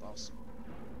straight, boss.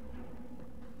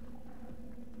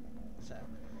 So,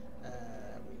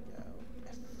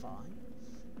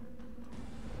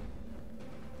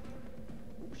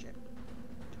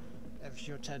 Every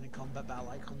your turn in combat, battle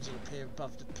icons will appear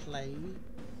above the play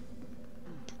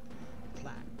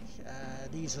plaque.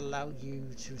 These allow you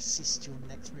to assist your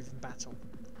next move in battle.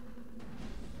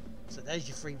 So there's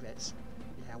your 3 bits.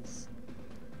 Your health.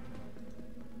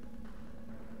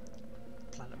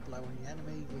 Planet below on the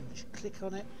enemy. When you click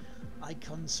on it,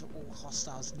 icons for all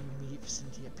hostiles in the immediate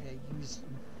vicinity appear.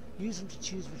 Use them to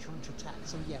choose which one to attack.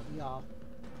 So yeah, we are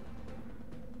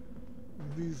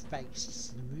move based.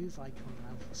 So the move icon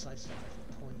around the side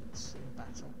of points in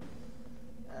battle.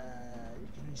 You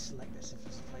can only select this if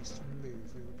there's a place to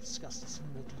move. We will discuss this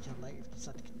in more detail later if you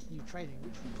decide to continue training,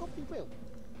 which we probably will.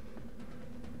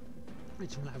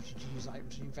 It allows you to use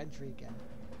items in your inventory again.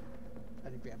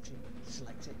 And you'll be able to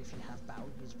select it if you have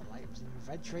battle usable items in your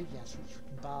inventory, yes, which you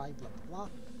can buy, blah blah blah.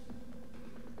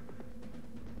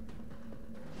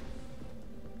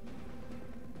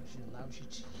 Which allows you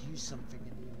to use something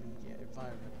in the immediate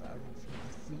environment, but only if you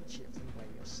can reach it from where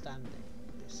you're standing.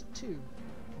 This too,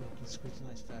 you can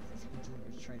scrutinise further if you continue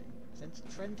your training. Sense a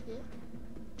trend here?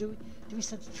 Do we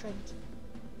sense a trend?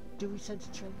 Do we sense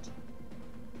a trend?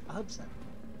 I hope so.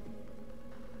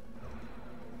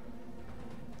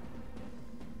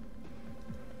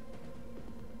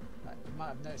 You might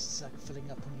have noticed it's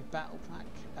filling up on your battle pack.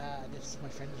 This, my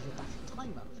friend, is your battle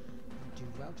timer. You do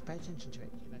well to pay attention to it.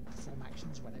 You can perform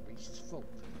actions when it reaches full.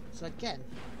 So again,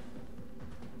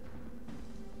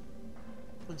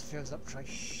 once it fills up, try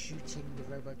shooting the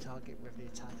robo target with the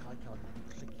attack icon and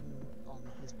clicking on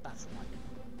his battle icon.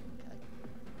 Okay.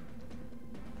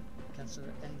 Cancel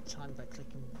at any time by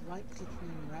right-clicking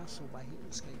on your mouse or by hitting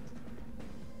escape.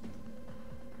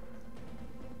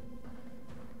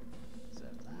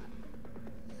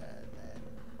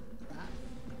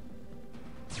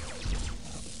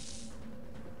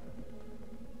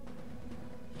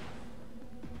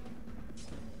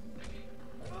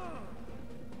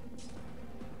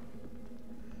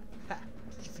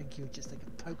 You would just take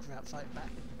a poker out fight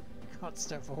back. Can't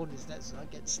stir for hornet's nest, so I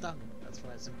get stung. That's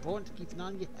why it's important to keep an eye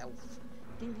on your health.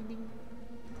 Ding ding ding.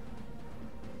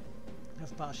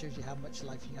 Health bar shows you how much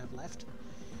life you have left.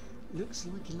 Looks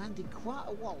like you landed quite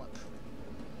a wallop.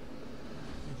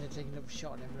 And then take another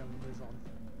shot and everyone will move on.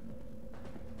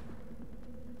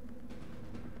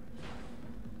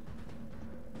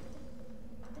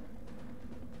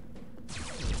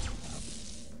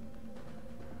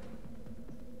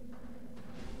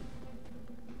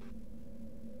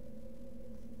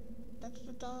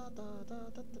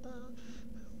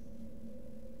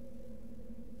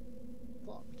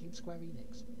 What? Became Square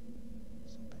Enix.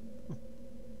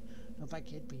 Not bad,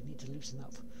 kid, but you need to loosen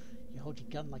up. You hold your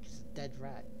gun like it's a dead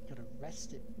rat. You gotta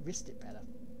wrist it better.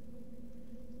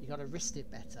 You gotta wrist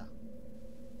it better.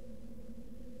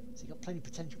 So you got plenty of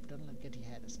potential, but don't let it get to your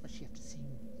head, especially after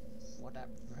seeing what that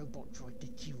robot droid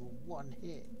did to you with one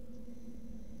hit.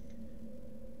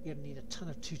 You're gonna need a ton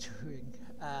of tutoring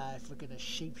if we're gonna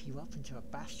shape you up into a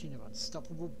bastion of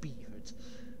unstoppable beehood.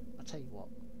 I'll tell you what,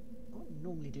 I wouldn't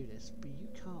normally do this, but you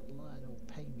can't learn or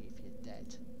pay me if you're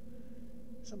dead.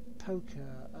 Some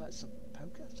porker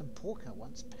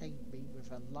once paid me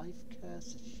with a life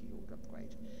cursor shield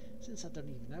upgrade. Since I don't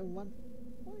even own one,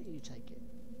 why don't you take it?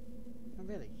 Oh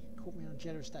really, you caught me on a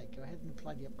generous day. Go ahead and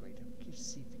apply the upgrade. I'm curious to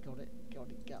see if you got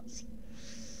it guts.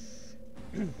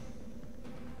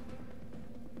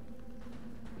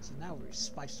 So now we've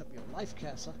spiced up your life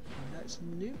cursor. You notice a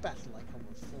new battle icon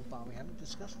with full bar we haven't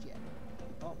discussed yet.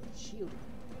 Bottom shielding.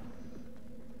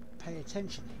 Pay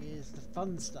attention, here's the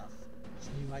fun stuff.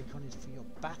 This new icon is for your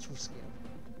battle skill.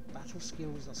 Battle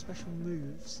skills are special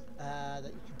moves that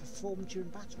you can perform during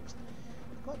battles.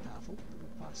 They're quite powerful, but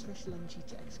require special energy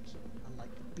to execute,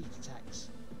 unlike beat attacks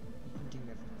you can do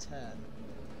every turn.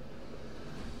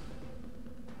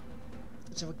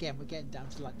 So again, we're getting down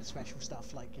to like the special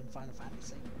stuff like in Final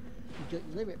Fantasy. You get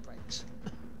your limit breaks.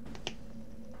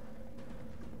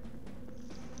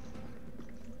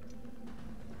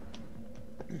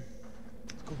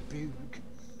 It's called Boog.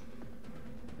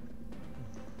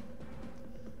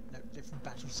 No, different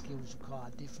battle skills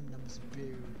require different numbers of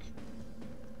Boog.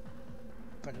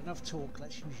 But enough talk,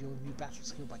 let's use your new battle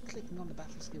skill by clicking on the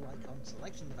battle skill icon,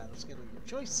 selecting the battle skill of your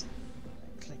choice,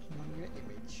 and clicking on your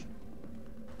image.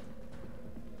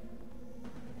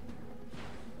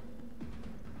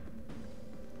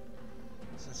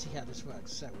 So let's see how this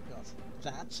works. So we've got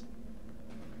that.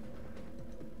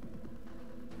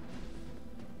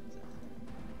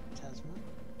 Tasma.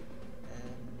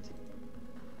 And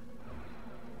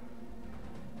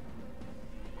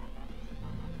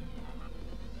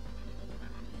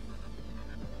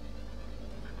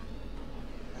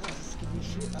just give me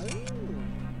shit. Oh!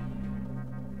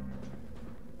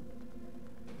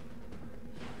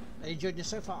 enjoying it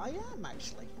so far? I am,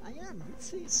 actually. I am.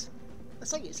 It's I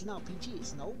say it's an RPG.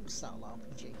 It's an old style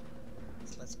RPG.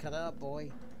 So let's cut it up, boy.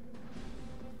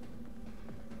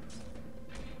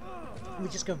 We're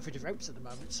just going through the ropes at the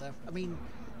moment, so I mean,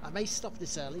 I may stop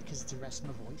this early because to rest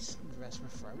my voice, to rest my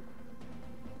throat.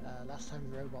 Last time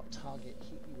the robot target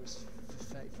hit me was for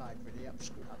 35 with the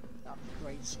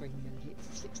upgrade screen and hit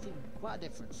for 16. Quite a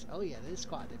difference. Oh yeah, there is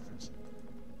quite a difference.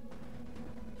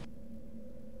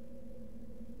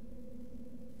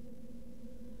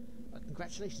 Well,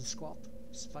 congratulations, Squab.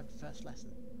 You survived the first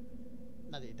lesson.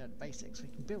 Now that you know the basics, we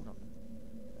can build on them.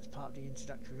 As part of the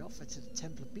introductory offer to the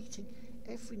Temple of Beating,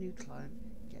 every new client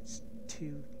gets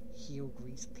 2 heel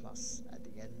grease plus at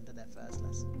the end of their first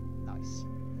lesson. Nice.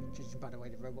 Judging by the way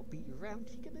the robot beat you around,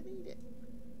 you're gonna need it.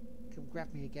 Come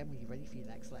grab me again when you're ready for your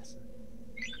next lesson.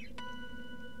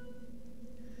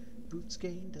 Boots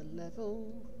gained a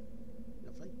level.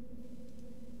 Lovely.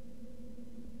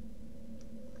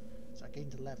 So I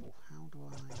gained a level. How do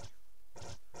I...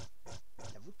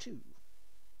 Level 2.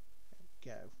 There we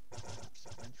go.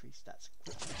 Supplementary stats.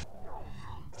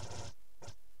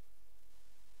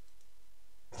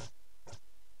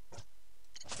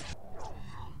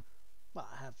 Well,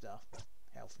 I have the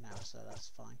health now, so that's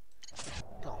fine.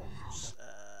 Goals.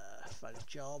 Find a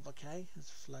job, okay. There's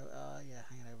a float. Yeah,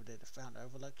 hanging over there. The fountain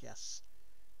overlook, yes.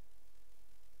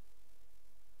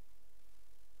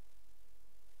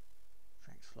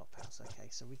 Frank's Flophouse, okay.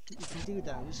 So we can do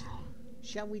those.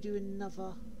 Shall we do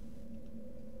another?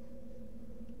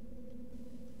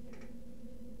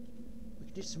 We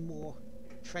can do some more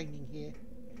training here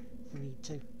if we need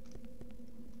to.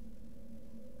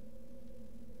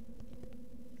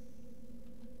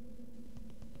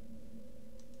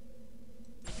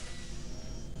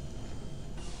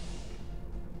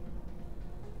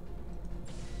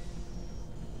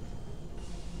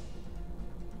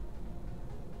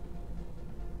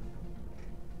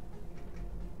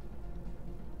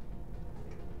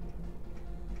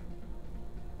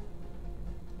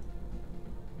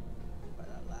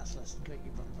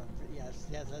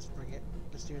 Yeah, let's bring it.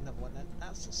 Let's do another one then.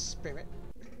 That's the spirit.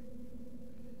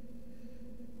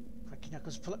 Crack your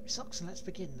knuckles, pull up your socks, and let's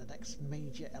begin. The next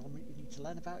major element you need to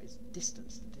learn about is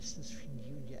distance. The distance between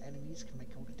you and your enemies can make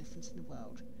all the difference in the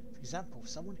world. For example,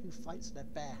 someone who fights with their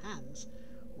bare hands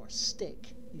or a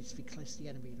stick needs to be close to the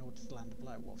enemy in order to land a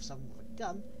blow. While someone with a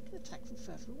gun can attack from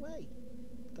further away.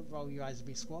 Don't roll your eyes at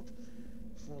me, Squab.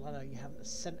 For all I know, you haven't a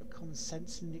cent of common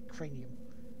sense in your cranium.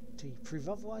 Till you prove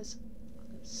otherwise,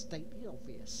 state the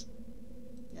obvious.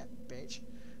 Yeah, bitch.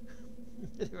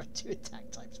 There are 2 attack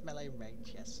types, melee and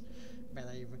range, yes.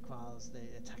 Melee requires the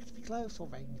attack to be close, or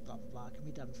range, blah blah blah, can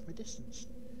be done from a distance.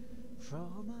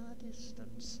 From a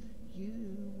distance,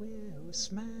 you will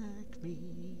smack me.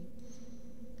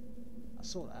 I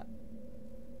saw that.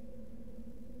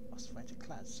 I swear to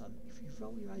Clad, son, if you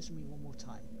roll your eyes at me one more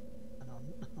time, and I'll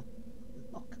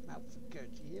knock them out for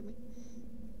good, you hear me?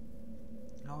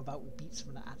 How about we beat some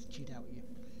of that attitude out of you?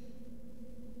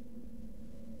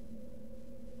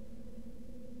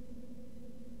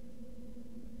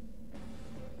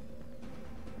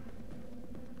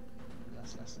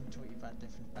 Last lesson taught you about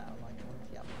different battle icons.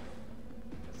 Yep.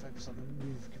 Focus on the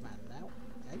move command now.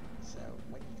 Okay, so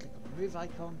when you click on the move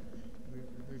icon, the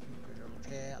movement grid will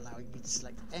appear, allowing you to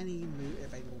select any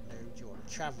available node you want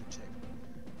to travel to.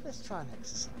 Let's try an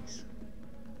exercise.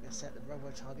 Set the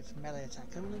robot target's melee attack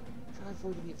only. Try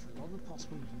avoiding it for as long as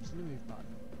possible using the move button.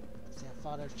 Let's see how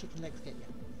far those chicken legs get you.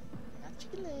 I got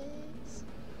chicken legs!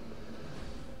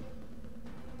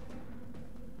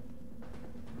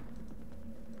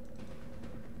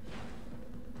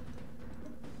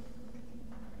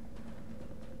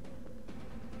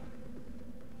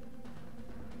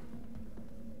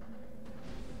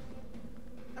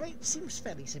 I mean, it seems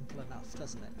fairly simple enough,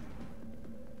 doesn't it?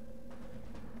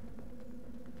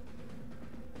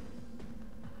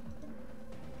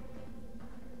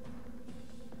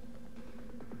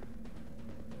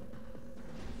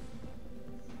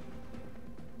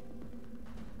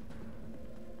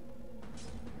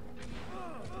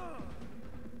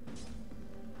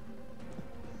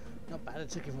 It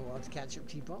took him a while to catch up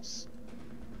to you, boss.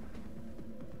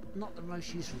 Not the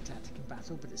most useful tactic in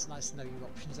battle, but it's nice to know your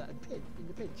options in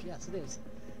the pinch. Yes, it is.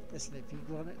 Listen, if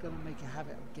you're gonna make a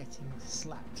habit of getting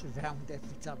slapped around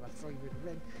every time I throw you in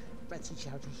the ring, better teach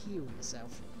you how to heal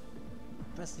yourself.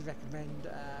 Personally recommend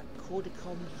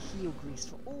Cordicon Heal Grease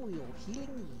for all your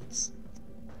healing needs.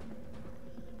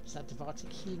 This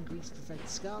antibiotic healing grease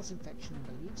prevents scars, infection, and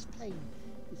relieves pain.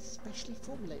 It's a specially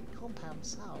formulated compound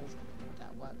salve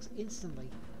that works instantly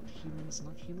with humans,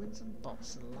 non-humans, and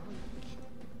bots alike.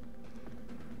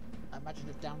 imagine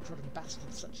a downtrodden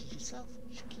bastard such as yourself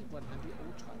should keep one handy at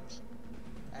all times.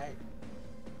 Hey,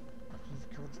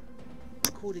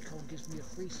 Cordicon gives me a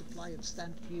free supply of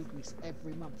standard heel grease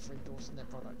every month for endorsing their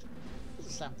product. It's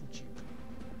a sample tube.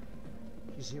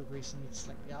 Use heel grease and you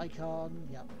select the icon.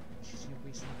 Yep. Use heel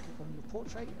grease and you click on your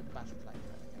portrait and the battle plate.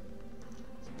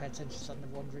 So pay attention, son. The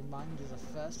wandering mind is the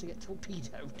first to get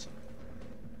torpedoed.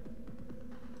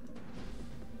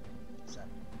 So,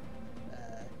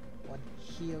 one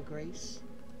heel grease.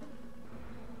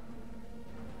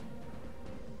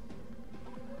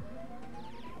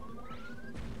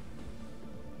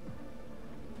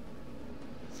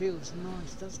 Feels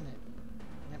nice, doesn't it?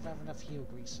 Never have enough heel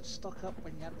grease, so stock up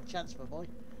when you have the chance, my boy. On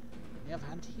the other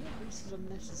hand, heel grease is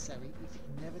unnecessary if you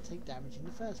never take damage in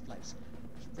the first place,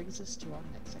 which brings us to our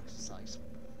next exercise.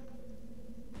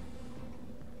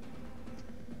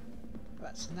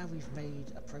 Right, so now we've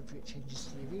made appropriate changes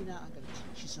to the arena, I'm going to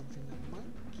teach you something that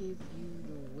might give you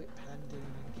the whip hand in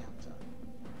an encounter.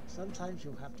 Sometimes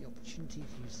you'll have the opportunity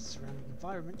to use the surrounding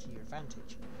environment to your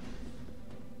advantage.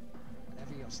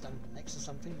 Whenever you're standing next to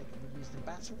something that can be used in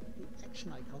battle, the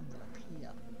action icon will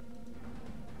appear.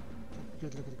 Take a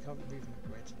good look at the current movement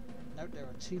grid. Note there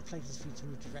are 2 places for you to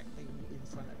move directly in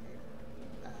front of you,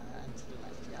 and to the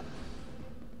left, yeah.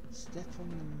 Step on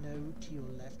the node to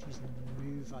your left using the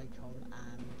move icon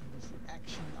and use the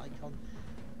action icon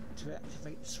to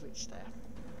activate the switch there.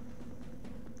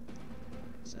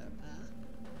 So,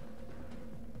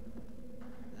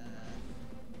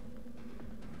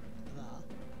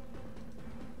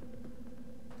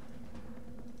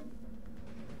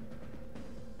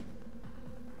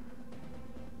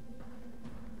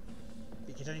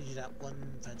 you can only do that one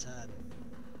per turn.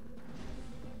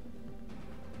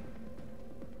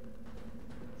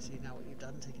 See now what you've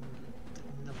done, taking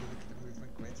another look at the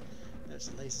movement grid. Notice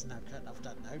the lasers now cut off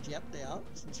that node. Yep, they are.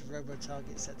 Since your robo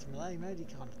target set to melee mode, he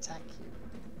can't attack you.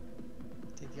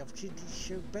 Take the opportunity to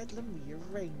show Bedlam with your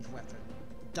ranged weapon.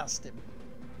 Dust him.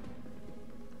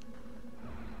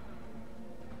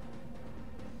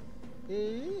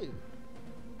 Ooh.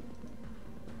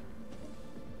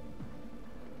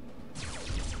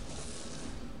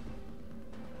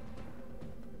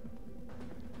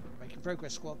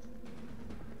 Progress, squad.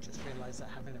 Just realised that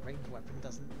having a ranged weapon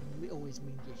doesn't always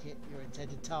mean you hit your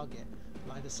intended target.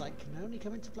 Line of sight can only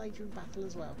come into play during battle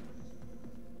as well.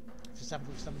 For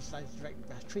example, if someone decides directly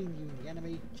between you and the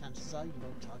enemy, chances are you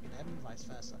won't target them and vice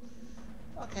versa.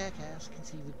 Okay, I can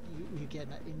see you getting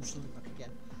that insolent look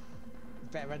again.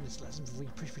 Better end this lesson before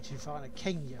you push me too far and I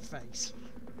king your face.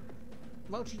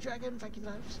 Multi-Dragon, thank you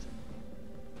for the host.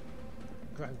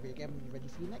 Grow me again when you're ready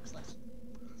for your next lesson.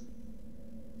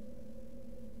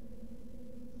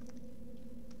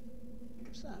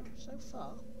 So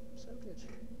far, so good.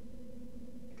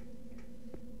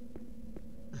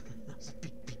 That's a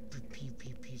big pew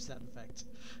pew pew sound effect.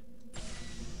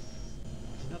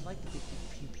 I do not like the big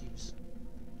pew pews.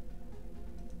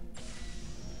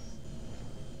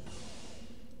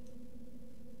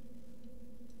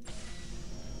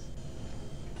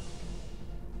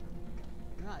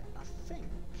 Right, I think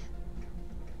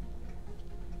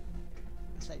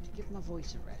I say to give my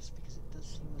voice a rest because it does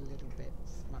seem a little bit,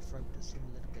 my throat does seem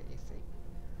a little bit iffy.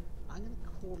 I'm going to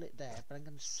call it there, but I'm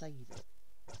going to save it.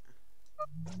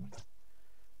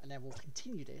 And then we'll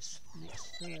continue this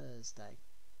next Thursday.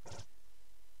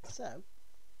 So,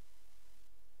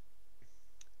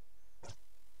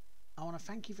 I want to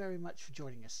thank you very much for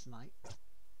joining us tonight.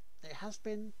 It has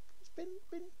been,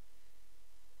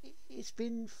 it's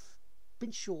been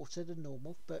shorter than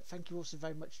normal, but thank you also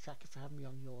very much, Tracker, for having me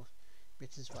on your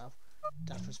bit as well.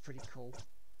 That was pretty cool.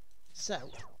 So,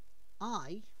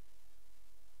 I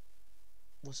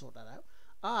will sort that out.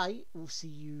 I will see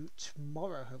you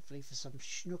tomorrow, hopefully, for some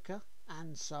snooker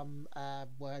and some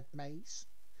word maze.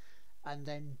 And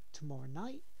then tomorrow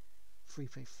night, Free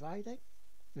Play Friday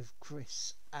with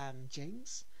Chris and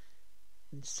James.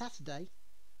 And Saturday,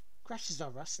 Crashes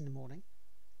Are Us in the morning.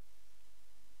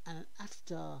 And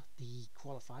after the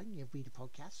qualifying, you have Read a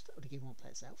Podcast, or the game won't play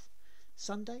itself.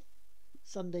 Sunday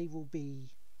will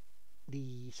be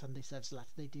the Sunday Service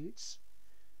Latter-day Dudes.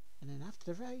 And then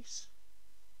after the race,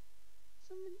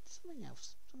 something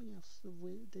else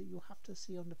that you'll have to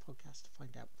see on the podcast to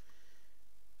find out.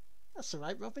 That's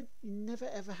alright, Robin. You never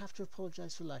ever have to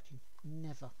apologise for lurking.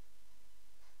 Never.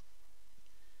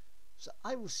 So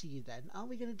I will see you then. Are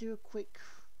we going to do a quick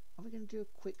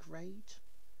raid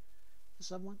for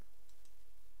someone?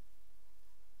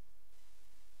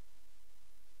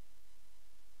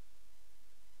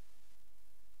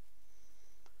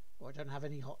 Well, I don't have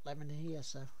any hot lemon here,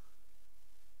 so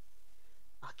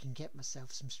I can get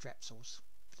myself some Strepsils,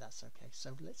 if that's okay.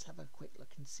 So let's have a quick look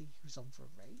and see who's on for a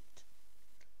raid.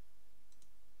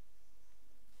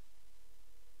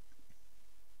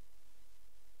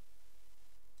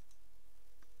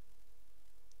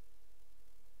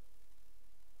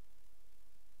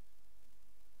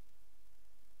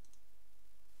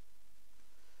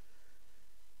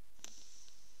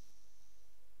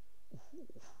 Ooh.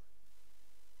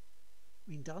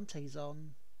 I mean, Dante's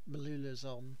on, Malula's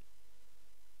on,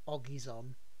 Oggie's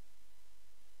on.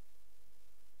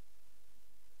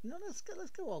 No, let's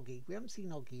go Oggie. We haven't seen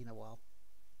Oggie in a while.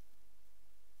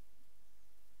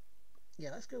 Yeah,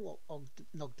 let's go Ogden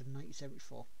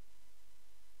 1974.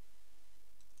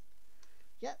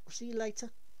 Yeah, we'll see you later.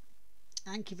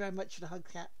 Thank you very much for the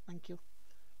hug, cat. Thank you.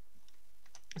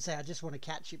 I just want to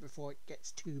catch it before it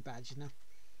gets too bad, you know.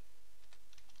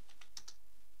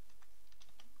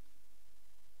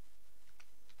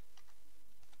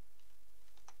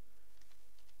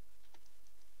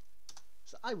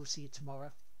 So I will see you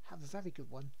tomorrow. Have a very good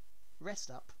one.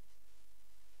 Rest up.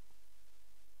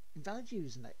 Invalid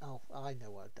username. Oh, I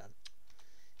know what I've done.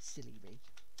 Silly me.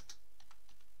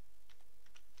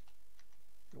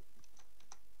 Oh.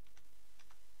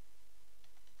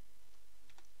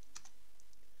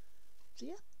 So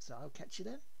yeah, so I'll catch you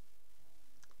then.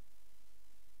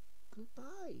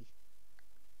 Goodbye.